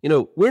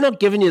 we're not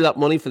giving you that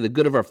money for the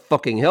good of our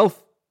fucking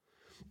health.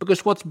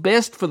 Because what's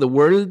best for the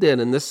world then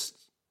in this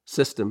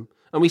system,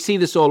 and we see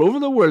this all over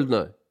the world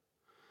now,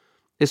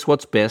 is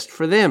what's best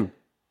for them.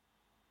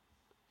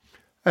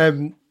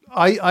 What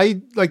I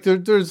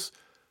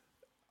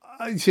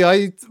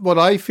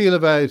feel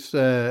about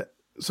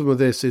some of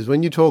this is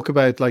when you talk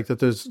about that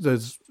there's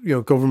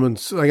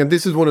governments, and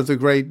this is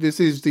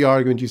the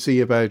argument you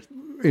see about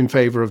in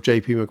favour of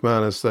JP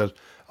McManus, that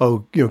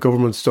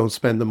governments don't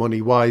spend the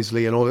money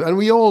wisely and all that. And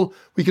we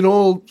can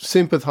all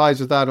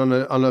sympathise with that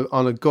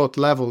on a gut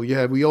level.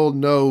 Yeah, we all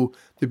know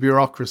the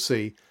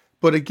bureaucracy,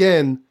 but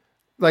again,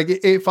 Like,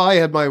 if I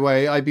had my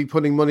way, I'd be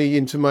putting money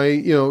into my,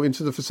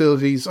 into the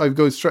facilities.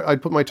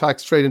 I'd put my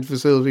tax straight into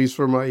facilities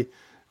for my,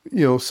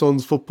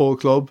 son's football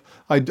club.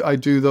 I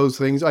do those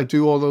things. I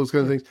do all those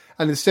kind of things.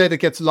 And instead it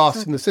gets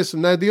lost in the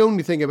system. Now, the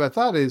only thing about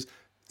that is,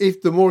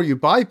 if the more you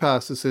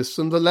bypass the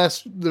system, the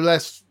less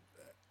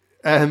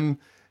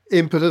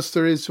impetus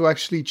there is to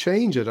actually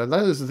change it. And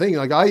that is the thing.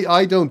 Like,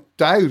 I don't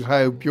doubt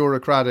how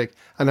bureaucratic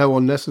and how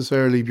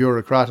unnecessarily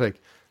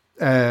bureaucratic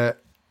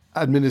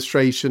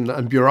administration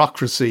and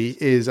bureaucracy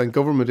is and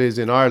government is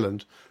in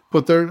Ireland.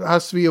 But there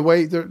has to be a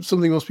way,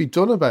 something must be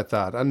done about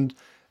that. And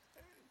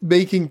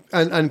making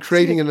and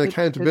creating an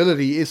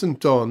accountability isn't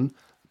done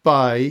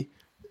by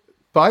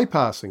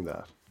bypassing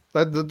that.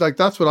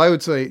 That's what I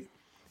would say.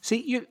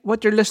 See,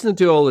 what you're listening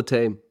to all the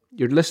time.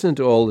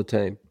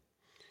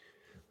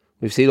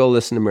 We've seen all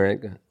this in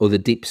America. Oh, the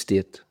deep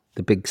state,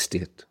 the big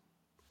state.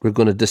 We're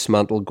going to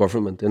dismantle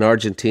government. In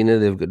Argentina,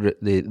 they've got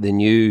the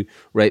new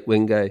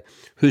right-wing guy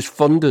who's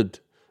funded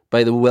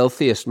by the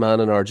wealthiest man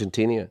in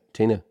Argentina,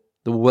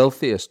 the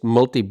wealthiest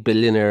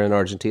multi-billionaire in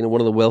Argentina, one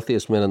of the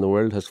wealthiest men in the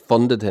world, has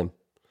funded him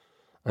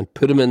and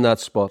put him in that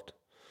spot,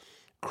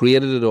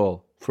 created it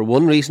all for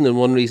one reason and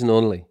one reason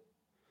only.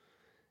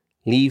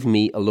 Leave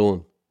me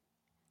alone.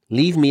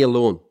 Leave me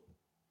alone.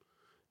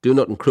 Do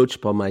not encroach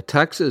upon my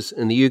taxes.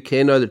 In the UK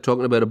now, they're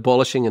talking about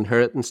abolishing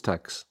inheritance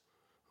tax,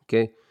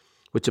 okay,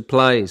 which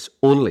applies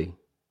only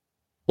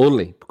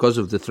because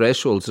of the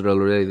thresholds that are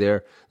already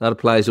there. That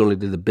applies only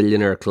to the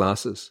billionaire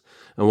classes.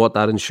 And what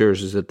that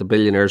ensures is that the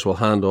billionaires will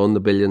hand on the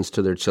billions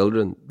to their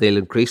children. They'll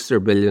increase their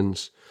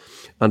billions,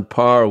 and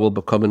power will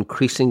become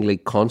increasingly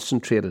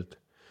concentrated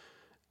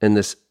in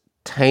this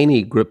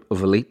tiny group of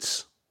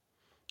elites,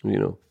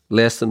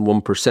 less than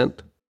 1%.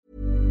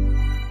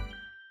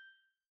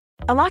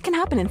 A lot can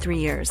happen in 3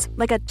 years,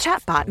 like a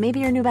chatbot may be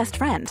your new best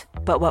friend.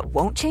 But what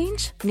won't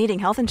change? Needing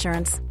health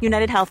insurance.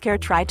 United Healthcare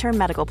Tri-Term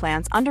Medical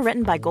Plans,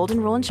 underwritten by Golden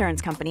Rule Insurance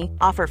Company,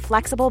 offer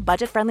flexible,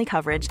 budget-friendly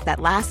coverage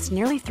that lasts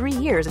nearly 3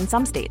 years in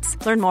some states.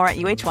 Learn more at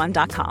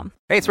uh1.com.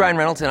 Hey, it's Ryan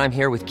Reynolds, and I'm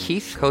here with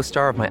Keith,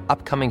 co-star of my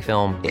upcoming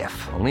film,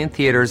 If, only in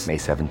theaters May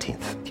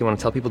 17th. Do you want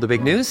to tell people the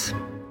big news?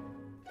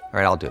 All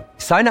right, I'll do it.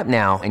 Sign up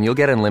now and you'll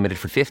get unlimited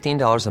for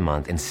 $15 a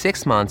month and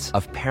 6 months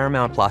of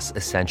Paramount Plus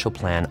Essential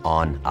Plan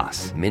on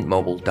us.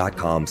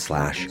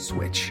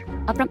 MintMobile.com/switch.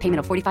 Upfront payment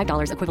of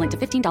 $45 equivalent to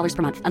 $15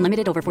 per month.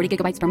 Unlimited over 40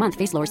 gigabytes per month.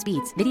 Face lower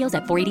speeds. Videos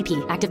at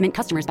 480p. Active Mint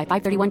customers by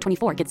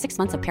 531.24 get 6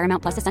 months of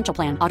Paramount Plus Essential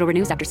Plan. Auto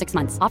renews after 6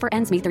 months. Offer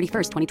ends May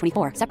 31st,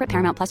 2024. Separate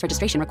Paramount Plus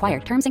registration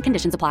required. Terms and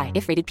conditions apply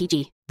if rated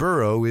PG.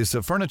 Burrow is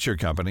a furniture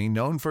company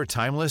known for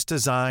timeless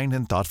design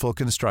and thoughtful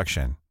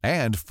construction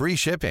and free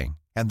shipping.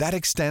 And that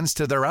extends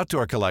to their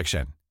outdoor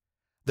collection.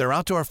 Their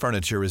outdoor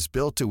furniture is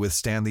built to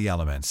withstand the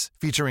elements,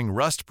 featuring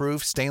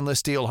rust-proof stainless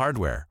steel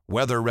hardware,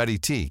 weather-ready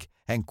teak,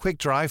 and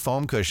quick-dry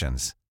foam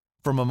cushions.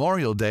 For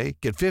Memorial Day,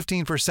 get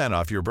 15%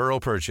 off your Burrow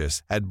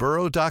purchase at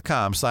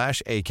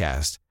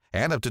burrow.com/ACAST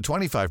and up to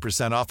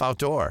 25% off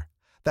outdoor.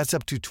 That's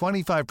up to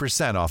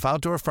 25% off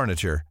outdoor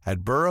furniture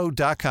at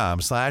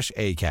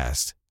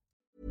burrow.com/ACAST.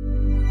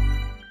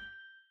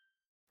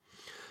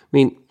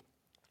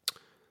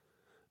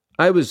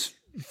 I was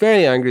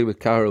very angry with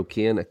Cara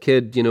O'Kane, a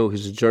kid,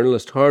 who's a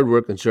journalist,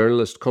 hard-working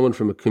journalist, coming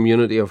from a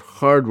community of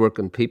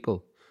hard-working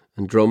people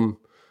in Drum,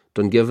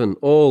 Dungiven,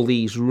 all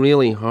these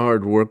really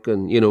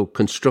hard-working,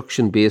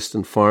 construction-based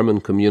and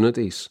farming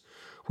communities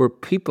where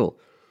people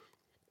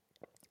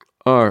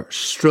are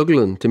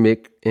struggling to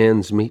make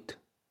ends meet,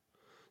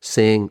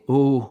 saying,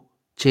 oh,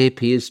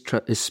 JP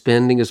is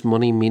spending his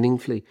money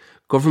meaningfully.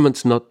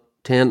 Governments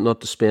tend not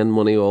to spend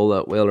money all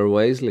that well or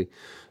wisely.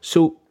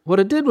 So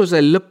what I did was I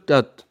looked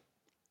at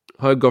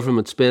how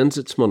government spends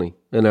its money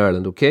in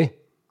Ireland, okay?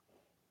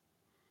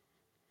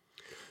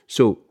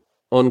 So,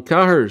 on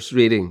Cahir's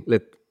reading,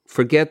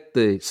 forget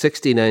the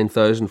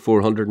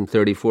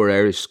 69,434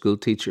 Irish school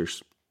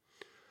teachers.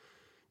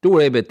 Don't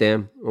worry about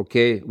them,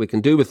 okay? We can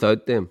do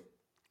without them.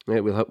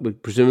 Right? We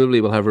presumably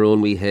will have our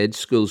own wee hedge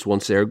schools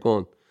once they're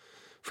gone.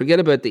 Forget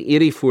about the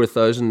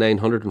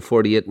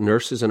 84,948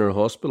 nurses in our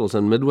hospitals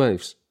and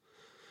midwives.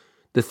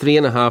 The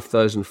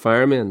 3,500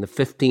 firemen, the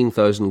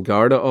 15,000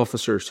 Garda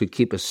officers who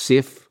keep us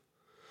safe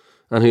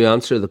and who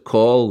answer the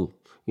call,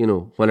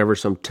 whenever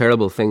some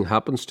terrible thing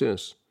happens to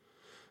us.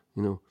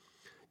 Do you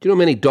know how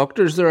many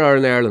doctors there are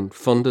in Ireland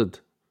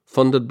funded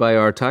by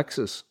our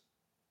taxes?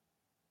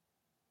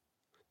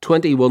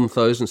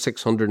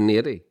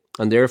 21,680,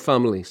 and their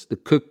families, the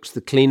cooks, the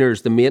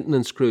cleaners, the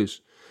maintenance crews,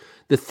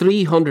 the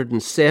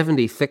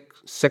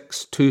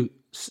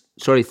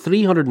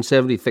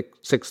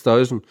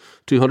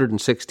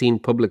 376,216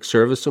 public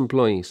service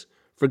employees.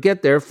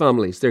 Forget their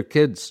families, their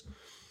kids.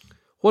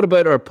 What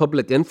about our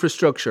public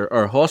infrastructure,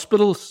 our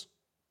hospitals?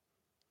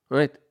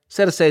 Right?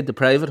 Set aside the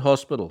private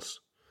hospitals.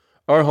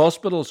 Our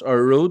hospitals,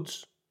 our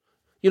roads.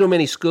 You know how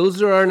many schools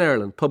there are in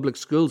Ireland, public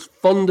schools,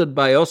 funded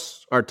by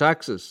us, our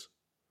taxes.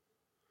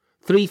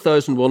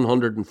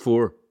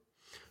 3,104.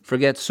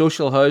 Forget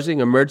social housing,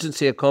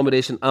 emergency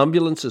accommodation,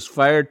 ambulances,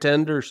 fire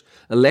tenders,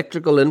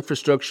 electrical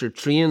infrastructure,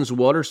 trains,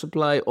 water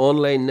supply,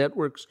 online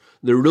networks,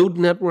 the road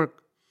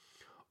network.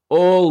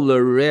 all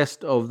the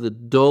rest of the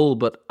dull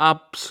but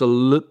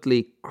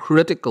absolutely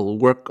critical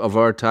work of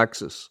our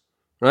taxes,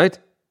 right?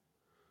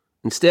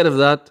 Instead of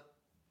that,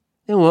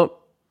 you know what?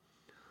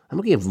 I'm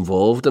not getting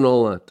involved in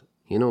all that,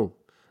 you know.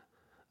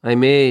 I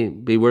may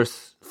be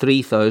worth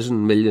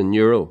 3,000 million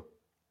euro,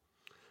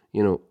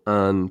 you know,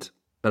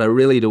 but I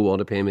really don't want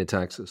to pay my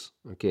taxes.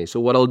 Okay,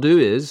 so what I'll do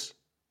is,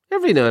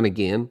 every now and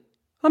again,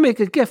 I'll make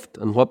a gift.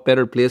 And what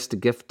better place to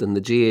gift than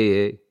the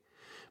GAA?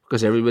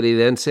 Because everybody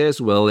then says,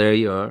 well, there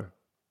you are.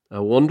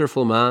 A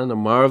wonderful man, a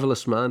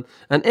marvellous man.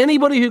 And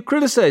anybody who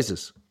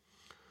criticises,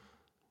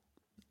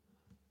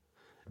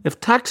 if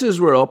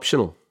taxes were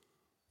optional,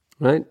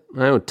 right?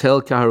 I would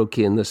tell Cahir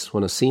O'Kane this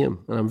when I see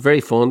him, and I'm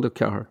very fond of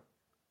Cahir.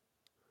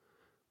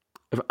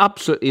 I've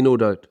absolutely no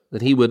doubt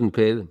that he wouldn't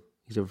pay them.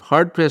 He's a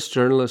hard-pressed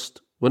journalist,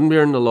 wouldn't be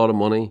earning a lot of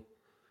money.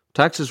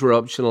 Taxes were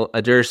optional.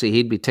 I dare say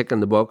he'd be ticking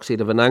the box. He'd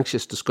have an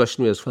anxious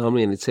discussion with his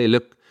family and he'd say,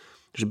 look,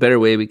 there's a better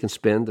way we can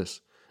spend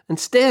this.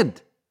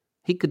 Instead,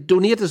 he could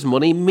donate his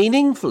money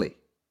meaningfully.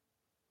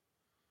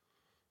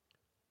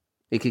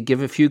 He could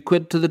give a few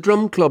quid to the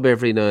drum club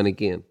every now and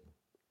again.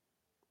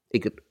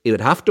 He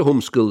would have to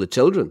homeschool the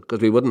children because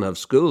we wouldn't have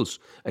schools,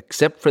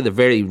 except for the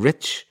very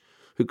rich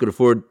who could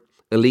afford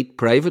elite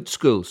private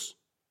schools.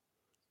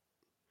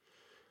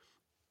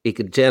 He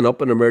could gen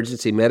up an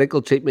emergency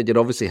medical treatment. You'd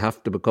obviously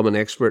have to become an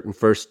expert in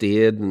first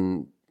aid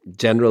and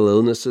general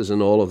illnesses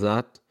and all of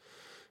that.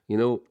 You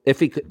know, if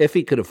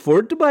he could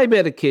afford to buy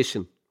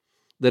medication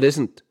that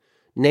isn't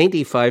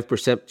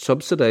 95%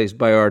 subsidised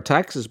by our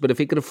taxes, but if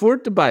he could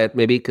afford to buy it,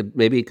 maybe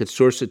he could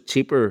source it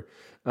cheaper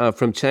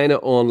from China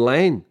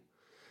online.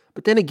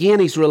 But then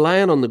again, he's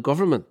relying on the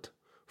government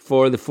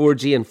for the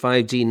 4G and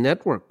 5G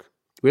network.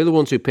 We're the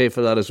ones who pay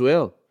for that as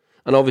well.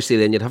 And obviously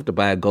then you'd have to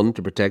buy a gun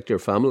to protect your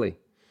family.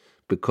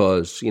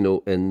 Because, you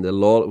know, in the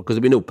law, because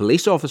there'd be no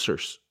police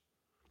officers.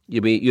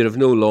 You'd have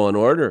no law and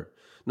order.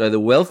 Now,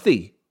 the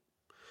wealthy,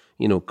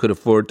 you know, could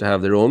afford to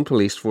have their own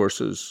police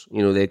forces.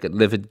 You know, they could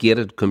live at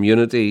gated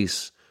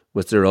communities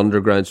with their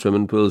underground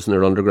swimming pools and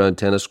their underground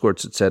tennis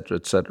courts, etc.,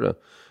 etc.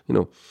 You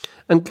know,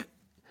 and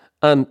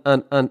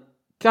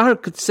Cahir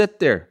could sit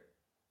there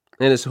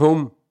in his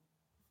home.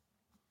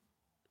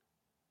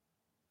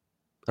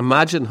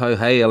 Imagine how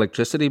high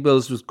electricity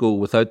bills would go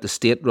without the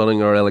state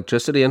running our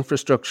electricity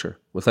infrastructure,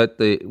 without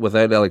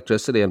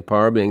electricity and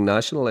power being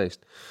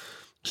nationalised.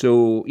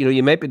 So, you know,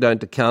 you might be down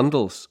to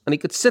candles, and he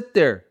could sit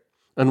there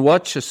and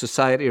watch a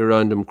society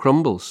around him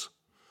crumbles,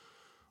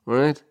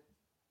 right?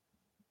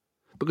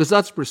 Because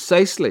that's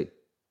precisely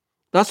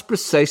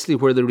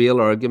where the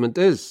real argument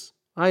is.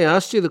 I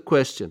asked you the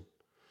question.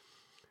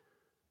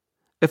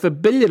 If a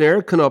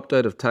billionaire can opt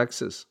out of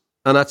taxes,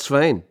 and that's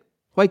fine,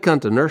 why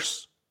can't a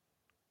nurse?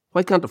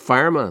 Why can't a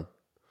fireman?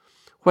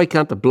 Why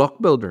can't a block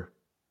builder?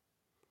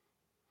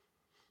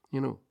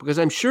 You know, because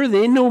I'm sure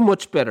they know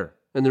much better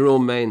in their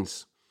own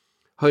minds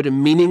how to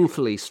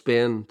meaningfully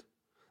spend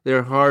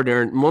their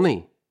hard-earned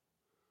money.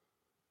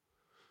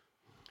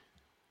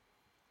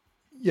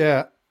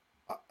 Yeah.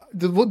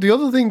 The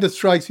other thing that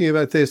strikes me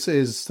about this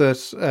is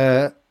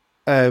that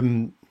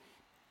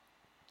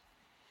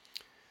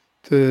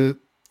the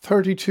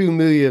 32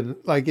 million,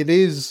 like it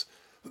is,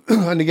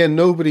 and again,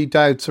 nobody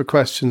doubts or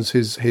questions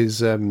his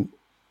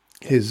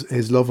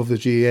love of the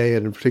GAA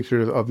and in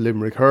particular of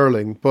Limerick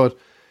hurling, but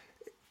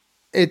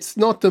it's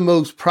not the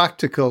most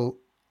practical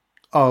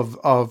of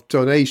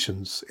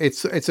donations.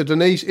 It's a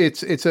donation.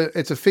 It's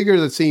a figure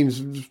that seems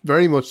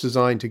very much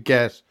designed to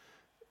get,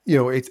 you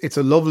know, it's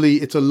a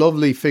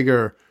lovely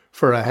figure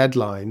for a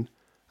headline,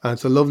 and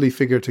it's a lovely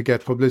figure to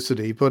get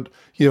publicity. But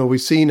you know,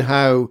 we've seen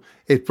how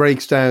it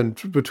breaks down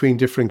between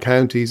different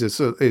counties. It's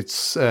you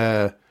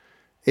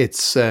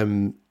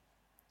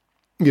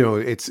know,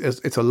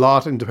 it's a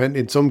lot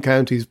in some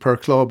counties per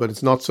club, but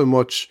it's not so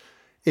much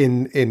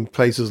in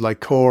places like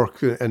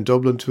Cork and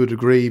Dublin to a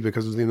degree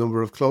because of the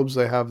number of clubs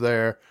they have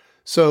there.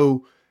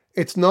 So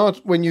it's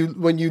not when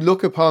you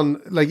look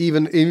upon, like,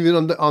 even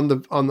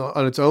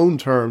on its own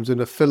terms in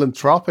a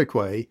philanthropic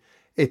way,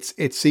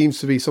 it seems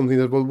to be something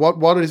that, well,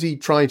 what is he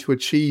trying to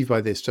achieve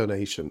by this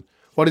donation?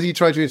 What is he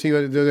trying to achieve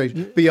by the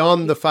donation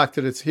beyond the fact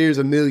that it's here's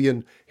a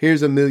million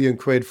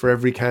quid for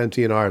every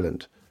county in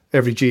Ireland,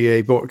 every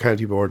GA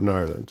county board in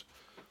Ireland?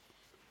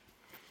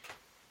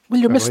 Well,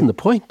 you're missing the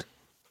point.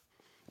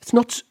 It's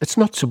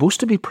not supposed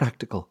to be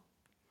practical.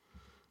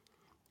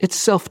 It's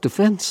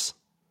self-defense.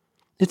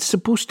 It's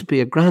supposed to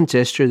be a grand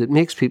gesture that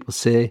makes people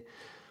say,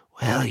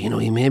 well, you know,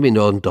 he may be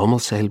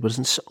non-domiciled, but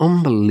it's an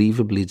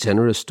unbelievably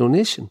generous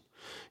donation.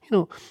 You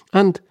know,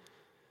 and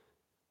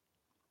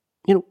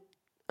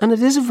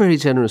it is a very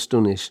generous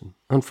donation.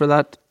 And for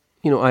that,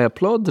 you know, I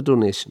applaud the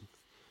donation.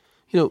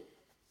 You know,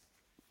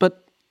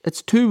 but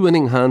it's two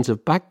winning hands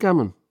of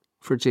backgammon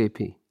for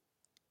JP.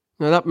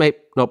 Now, that might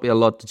not be a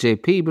lot to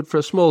JP, but for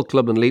a small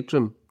club in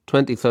Leitrim,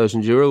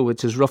 €20,000,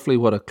 which is roughly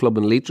what a club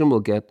in Leitrim will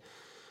get,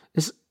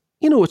 is,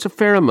 you know, it's a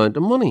fair amount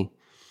of money.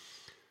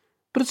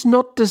 But it's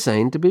not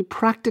designed to be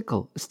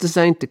practical. It's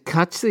designed to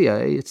catch the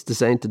eye. It's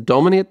designed to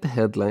dominate the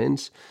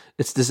headlines.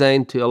 It's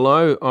designed to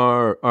allow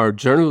our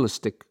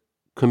journalistic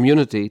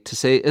community to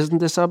say, isn't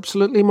this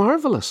absolutely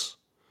marvellous?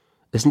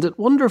 Isn't it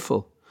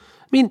wonderful?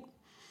 I mean,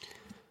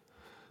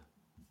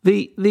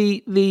 the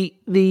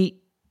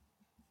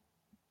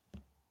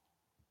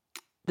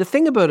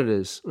thing about it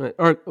is,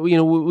 right,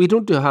 we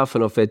don't do half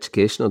enough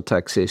education on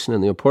taxation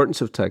and the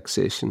importance of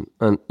taxation.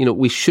 And,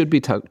 we should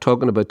be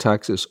talking about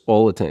taxes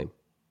all the time.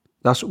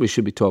 That's what we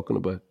should be talking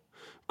about.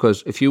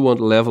 Because if you want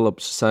to level up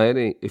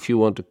society, if you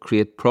want to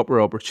create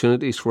proper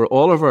opportunities for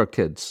all of our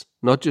kids,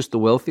 not just the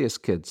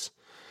wealthiest kids,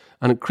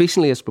 and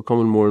increasingly it's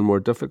becoming more and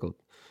more difficult.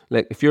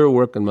 Like if you're a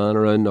working man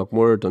around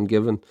Knockmore or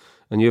Dungiven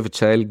and you have a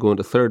child going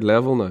to third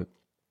level now,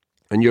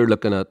 and you're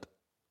looking at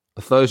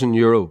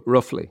 €1,000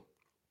 roughly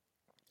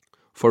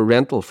for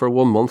rental for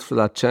 1 month for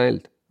that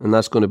child, and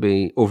that's going to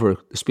be over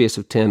the space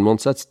of 10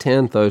 months, that's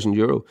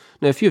 €10,000.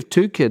 Now if you have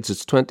 2 kids,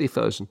 it's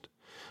 20,000.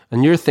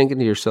 And you're thinking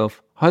to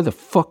yourself, how the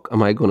fuck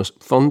am I going to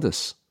fund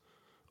this?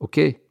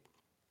 Okay.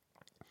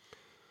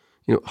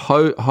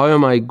 How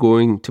am I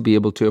going to be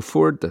able to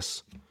afford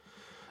this?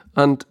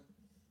 And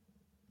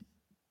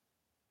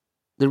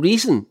the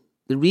reason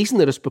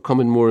that it's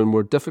becoming more and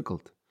more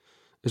difficult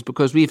is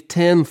because we have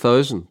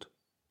 10,000,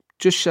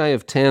 just shy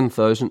of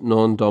 10,000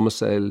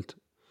 non-domiciled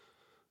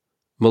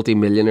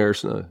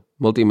multimillionaires now,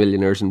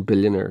 multimillionaires and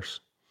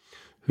billionaires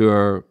who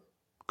are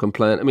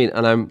compliant. I mean,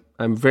 and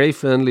I'm very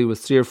friendly with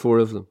 3 or 4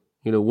 of them.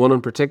 One in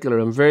particular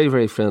I'm very,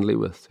 very friendly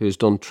with, who's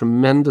done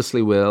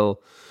tremendously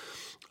well.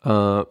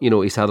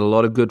 He's had a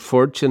lot of good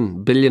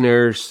fortune.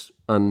 Billionaires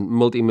and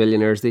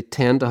multimillionaires, they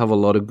tend to have a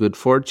lot of good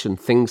fortune.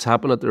 Things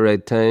happen at the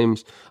right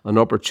times. An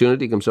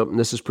opportunity comes up, and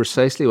this is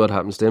precisely what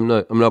happens to him.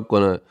 Now, I'm not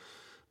going to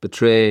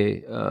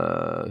betray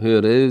who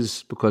it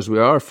is because we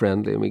are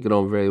friendly and we get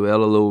on very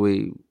well, although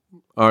we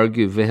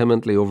argue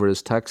vehemently over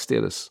his tax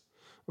status.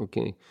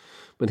 Okay,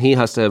 but he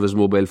has to have his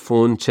mobile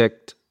phone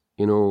checked.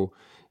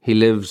 He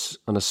lives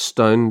an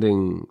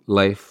astounding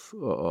life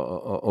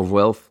of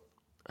wealth.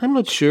 I'm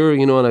not sure,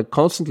 and I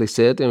constantly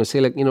say to him, I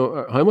say,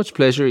 how much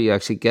pleasure are you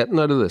actually getting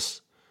out of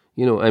this?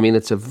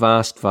 It's a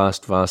vast,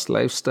 vast, vast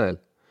lifestyle,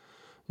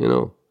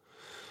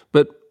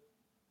 But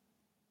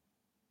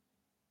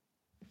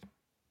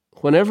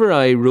whenever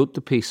I wrote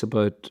the piece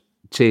about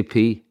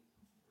JP,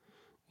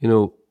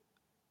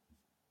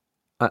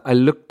 I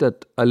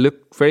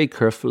looked very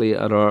carefully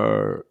at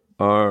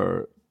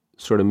our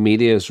sort of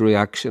media's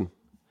reaction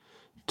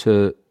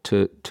to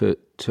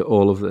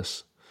all of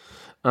this,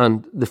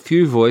 and the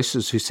few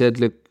voices who said,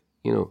 "Look,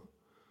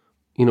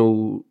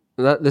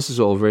 that this is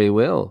all very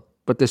well,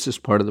 but this is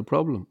part of the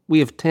problem. We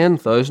have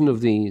 10,000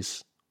 of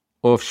these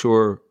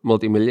offshore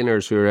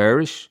multimillionaires who are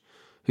Irish,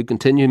 who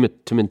continue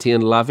to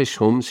maintain lavish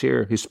homes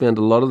here, who spend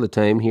a lot of the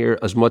time here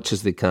as much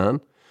as they can,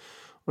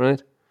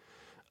 right?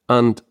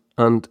 And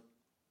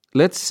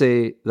let's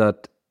say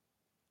that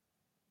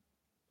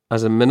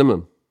as a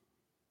minimum,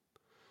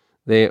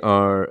 they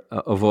are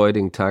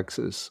avoiding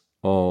taxes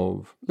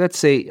of, let's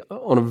say,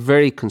 on a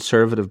very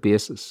conservative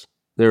basis,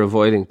 they're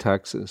avoiding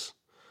taxes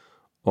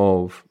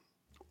of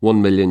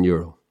 €1 million.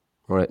 All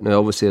right. Now,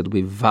 obviously, it'll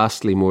be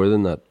vastly more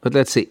than that. But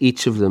let's say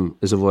each of them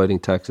is avoiding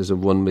taxes of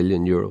 €1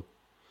 million.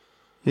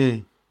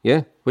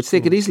 Yeah, which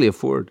they could easily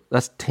afford.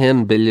 That's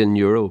 €10 billion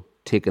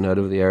taken out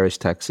of the Irish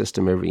tax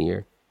system every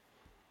year.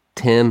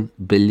 €10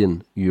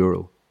 billion.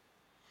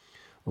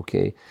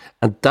 Okay,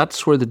 and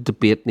that's where the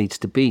debate needs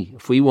to be.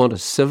 If we want a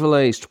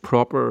civilized,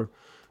 proper,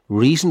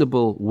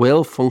 reasonable,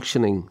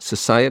 well-functioning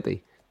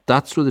society,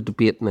 that's where the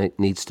debate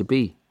needs to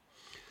be.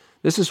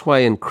 This is why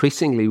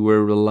increasingly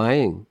we're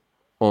relying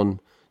on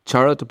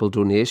charitable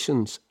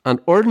donations and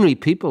ordinary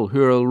people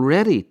who are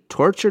already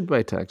tortured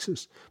by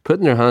taxes,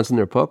 putting their hands in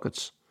their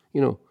pockets.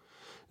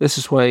 This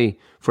is why,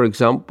 for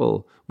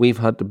example, we've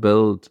had to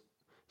build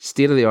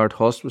state-of-the-art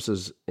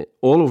hospices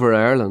all over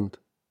Ireland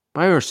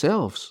by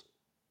ourselves.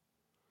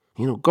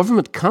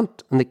 Government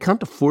can't, and they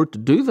can't afford to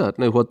do that.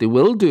 Now, what they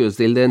will do is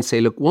they'll then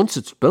say, look, once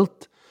it's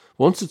built,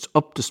 once it's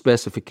up to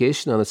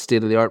specification and it's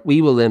state-of-the-art,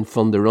 we will then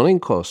fund the running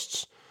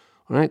costs,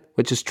 right?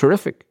 Which is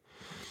terrific.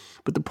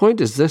 But the point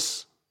is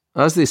this,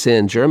 as they say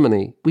in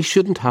Germany, we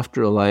shouldn't have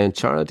to rely on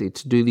charity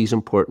to do these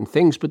important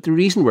things. But the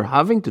reason we're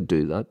having to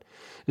do that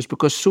is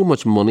because so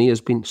much money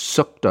has been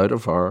sucked out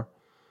of our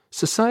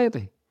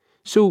society.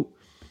 So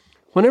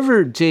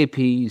whenever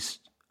JP's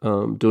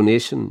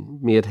donation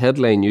made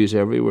headline news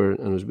everywhere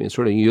and was being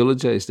sort of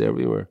eulogized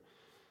everywhere,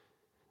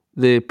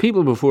 the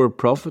People Before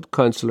Profit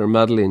councillor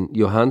Madeleine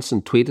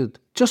Johansson tweeted,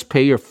 "Just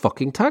pay your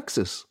fucking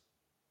taxes."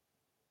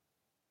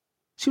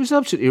 She was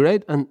absolutely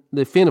right. And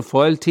the Fianna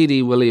Fáil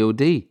TD Willie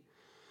O'D,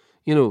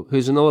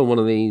 who's another one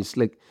of these,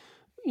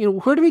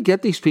 where do we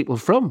get these people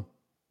from?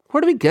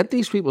 Where do we get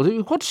these people?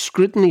 What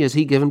scrutiny has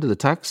he given to the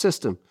tax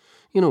system?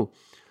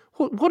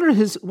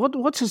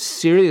 What's his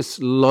serious,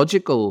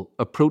 logical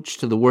approach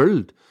to the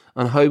world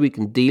and how we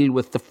can deal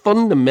with the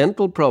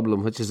fundamental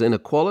problem, which is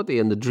inequality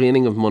and the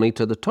draining of money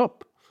to the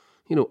top,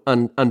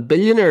 and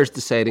billionaires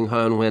deciding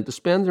how and when to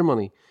spend their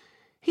money?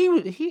 He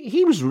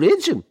was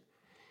raging.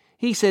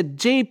 He said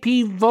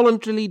JP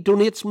voluntarily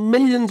donates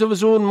millions of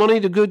his own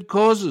money to good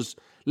causes.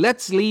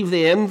 Let's leave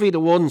the envy to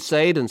one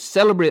side and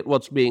celebrate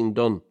what's being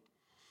done.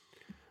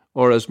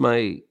 Or as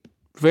my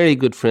very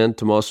good friend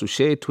Tomás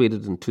O'Shea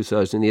tweeted in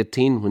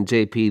 2018 when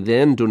JP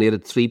then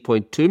donated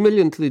 3.2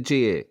 million to the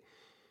GA.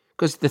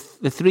 Because the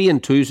 3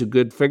 and 2 is a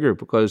good figure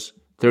because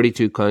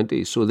 32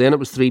 counties. So then it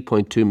was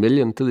 3.2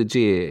 million to the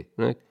GA,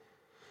 right?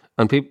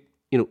 And people,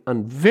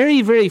 and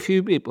very, very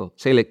few people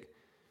say, like,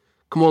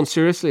 come on,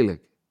 seriously,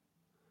 like,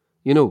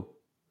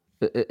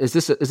 is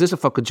this a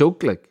fucking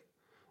joke? Like,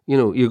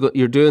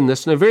 you're doing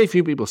this. Now, very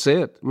few people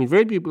say it. I mean,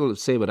 very few people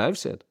say what I've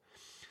said.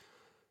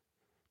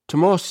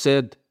 Tomás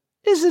said,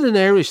 is it an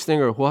Irish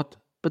thing or what?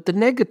 But the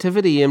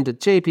negativity aimed at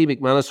JP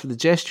McManus for the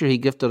gesture he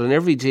gifted on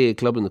every GA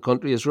club in the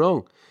country is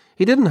wrong.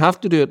 He didn't have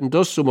to do it and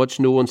does so much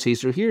no one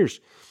sees or hears.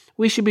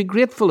 We should be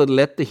grateful and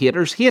let the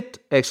haters hate! !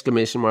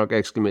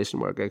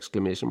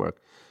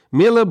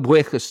 Mela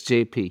buejas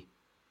JP.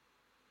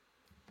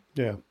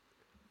 Yeah.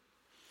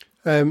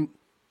 And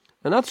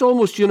that's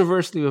almost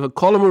universally. We have a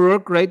Colm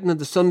O'Rourke writing in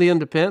the Sunday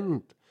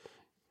Independent.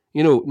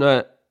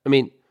 Now, I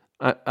mean,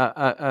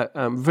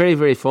 I'm very,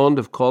 very fond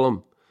of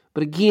Colm.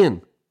 But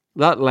again,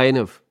 that line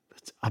of,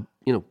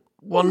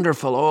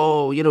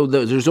 wonderful,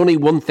 there's only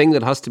one thing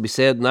that has to be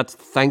said, and that's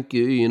thank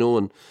you,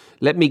 and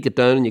let me get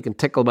down and you can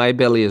tickle my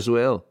belly as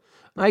well.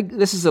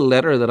 This is a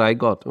letter that I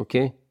got,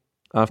 okay,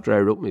 after I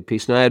wrote my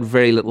piece. Now, I had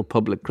very little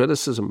public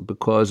criticism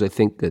because I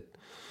think that,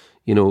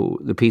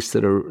 the piece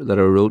that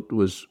I wrote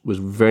was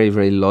very,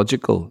 very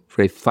logical,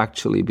 very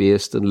factually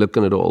based and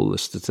looking at all the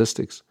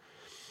statistics.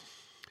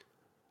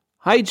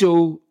 Hi,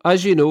 Joe.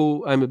 As you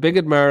know, I'm a big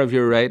admirer of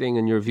your writing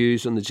and your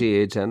views on the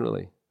GA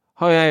generally.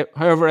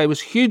 However, I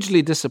was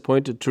hugely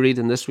disappointed to read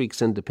in this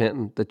week's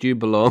Independent that you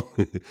belong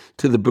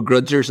to the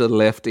begrudgers and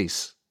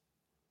lefties.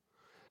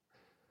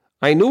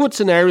 I know it's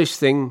an Irish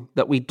thing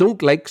that we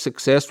don't like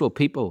successful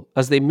people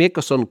as they make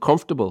us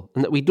uncomfortable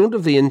and that we don't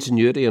have the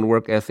ingenuity and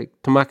work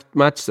ethic to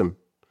match them,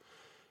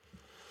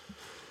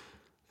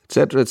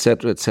 etc.,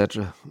 etc.,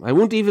 etc. I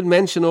won't even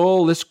mention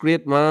all this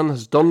great man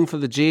has done for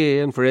the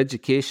GA and for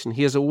education.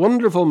 He is a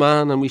wonderful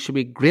man and we should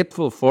be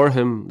grateful for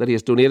him that he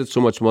has donated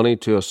so much money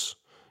to us.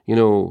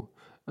 No,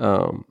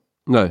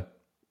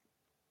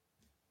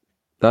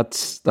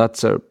 that's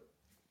a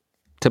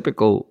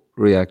typical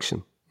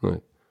reaction,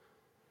 right?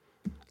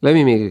 Let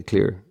me make it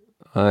clear.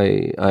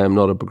 I am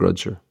not a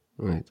begrudger,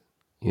 right?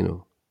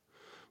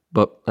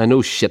 But I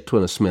know shit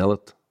when I smell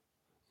it.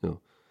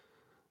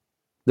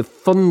 The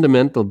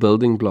fundamental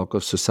building block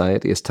of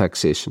society is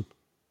taxation.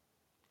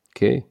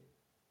 Okay?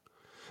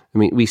 I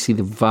mean, we see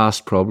the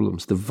vast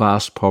problems, the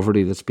vast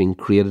poverty that's been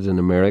created in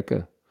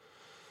America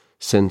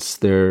since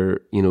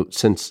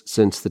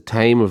since the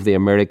time of the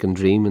American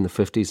dream in the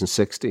 50s and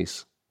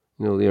 60s.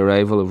 The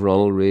arrival of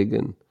Ronald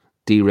Reagan,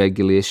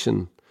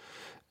 deregulation,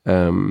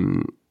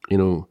 the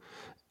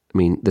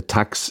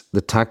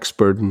tax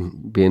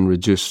burden being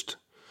reduced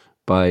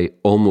by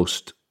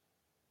almost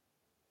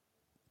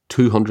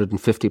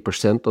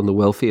 250% on the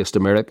wealthiest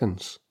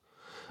Americans,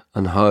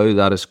 and how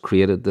that has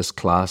created this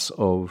class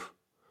of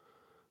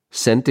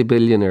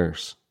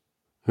centibillionaires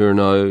who are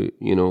now,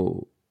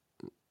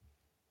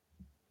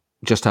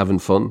 just having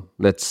fun.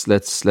 Let's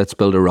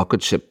build a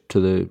rocket ship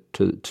to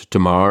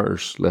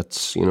Mars.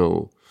 Let's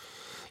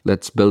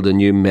build a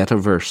new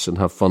metaverse and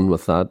have fun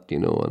with that,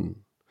 and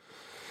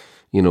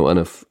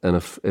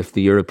if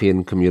the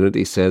European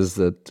community says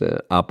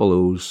that Apple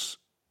owes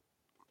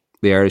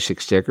the Irish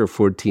Exchequer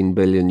 €14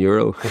 billion,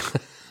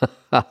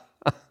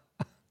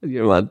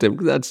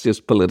 that's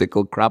just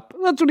political crap.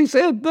 That's what he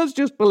said. That's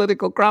just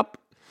political crap.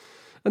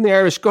 And the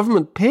Irish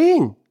government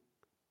paying,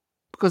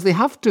 because they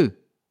have to.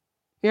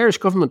 The Irish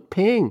government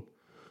paying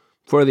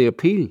for the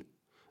appeal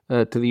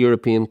to the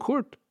European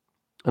Court.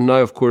 And now,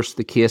 of course,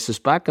 the case is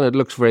back, and it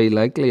looks very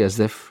likely as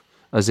if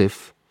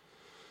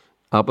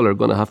Apple are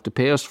going to have to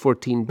pay us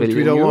 €14 billion. Which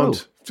we don't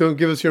want. Don't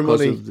give us your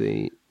money.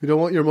 We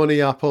don't want your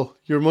money, Apple.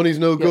 Your money's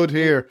no good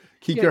here.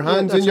 Keep your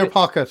hands in your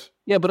pocket.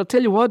 Yeah, but I'll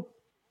tell you what.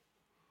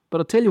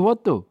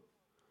 Though.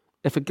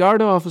 If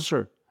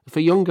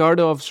a young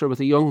Garda officer with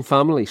a young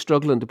family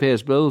struggling to pay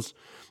his bills,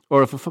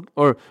 or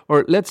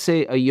let's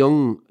say a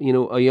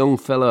young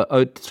fella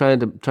out trying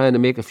to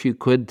make a few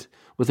quid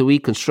with a wee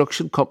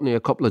construction company, a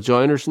couple of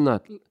joiners and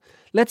that,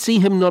 let's see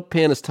him not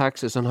paying his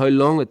taxes and how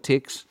long it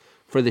takes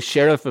for the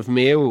Sheriff of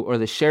Mayo or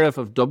the Sheriff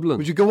of Dublin.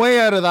 Would you go way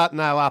out of that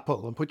now,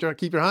 Apple, and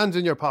keep your hands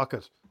in your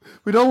pocket?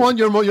 We don't want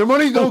your money. Your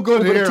money's no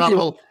good here,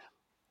 Apple.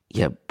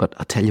 Yeah, but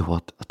I'll tell you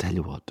what.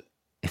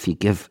 If you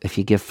give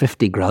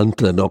 50 grand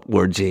to an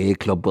upward GA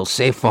club, we'll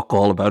say fuck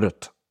all about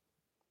it.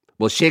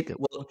 We'll shake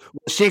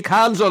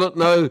hands on it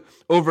now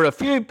over a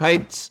few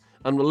pints,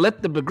 and we'll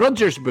let the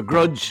begrudgers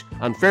begrudge,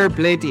 and fair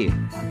play to you.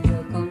 I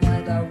work all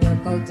night, I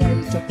work all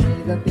day to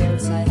pay the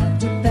bills I have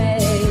to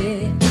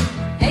pay.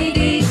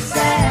 80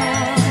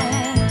 cents.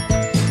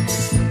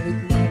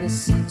 It never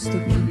seems to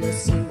be a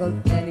single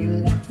penny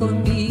left for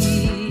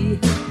me.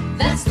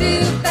 That's too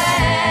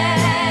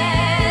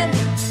bad.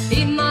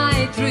 In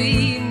my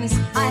dreams,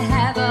 I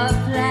have a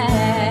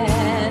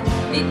plan.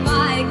 If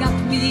I got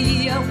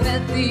me a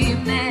wealthy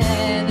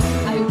man,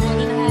 I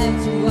wouldn't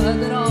have to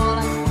work at all.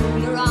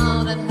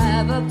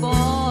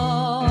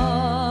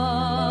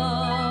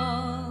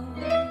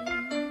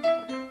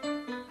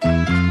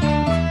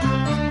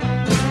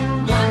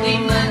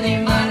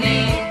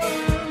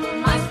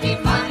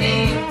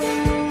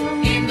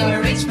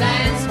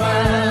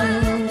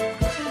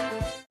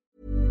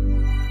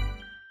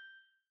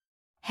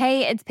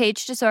 it's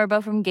Paige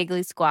DeSorbo from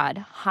Giggly Squad.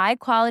 High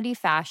quality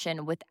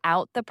fashion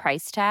without the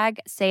price tag.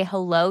 Say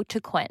hello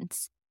to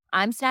Quince.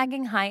 I'm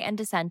snagging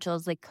high-end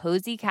essentials like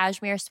cozy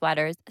cashmere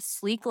sweaters,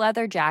 sleek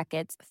leather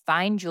jackets,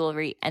 fine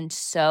jewelry, and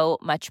so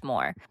much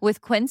more.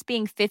 With Quince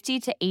being 50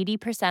 to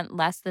 80%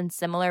 less than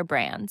similar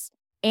brands.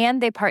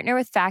 And they partner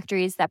with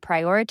factories that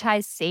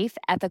prioritize safe,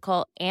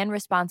 ethical, and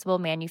responsible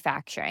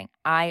manufacturing.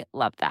 I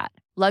love that.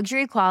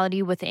 Luxury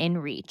quality within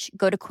reach.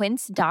 Go to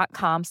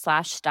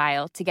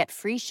quince.com/style to get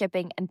free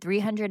shipping and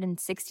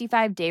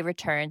 365-day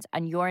returns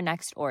on your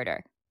next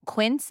order.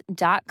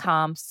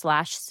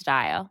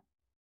 Quince.com/style.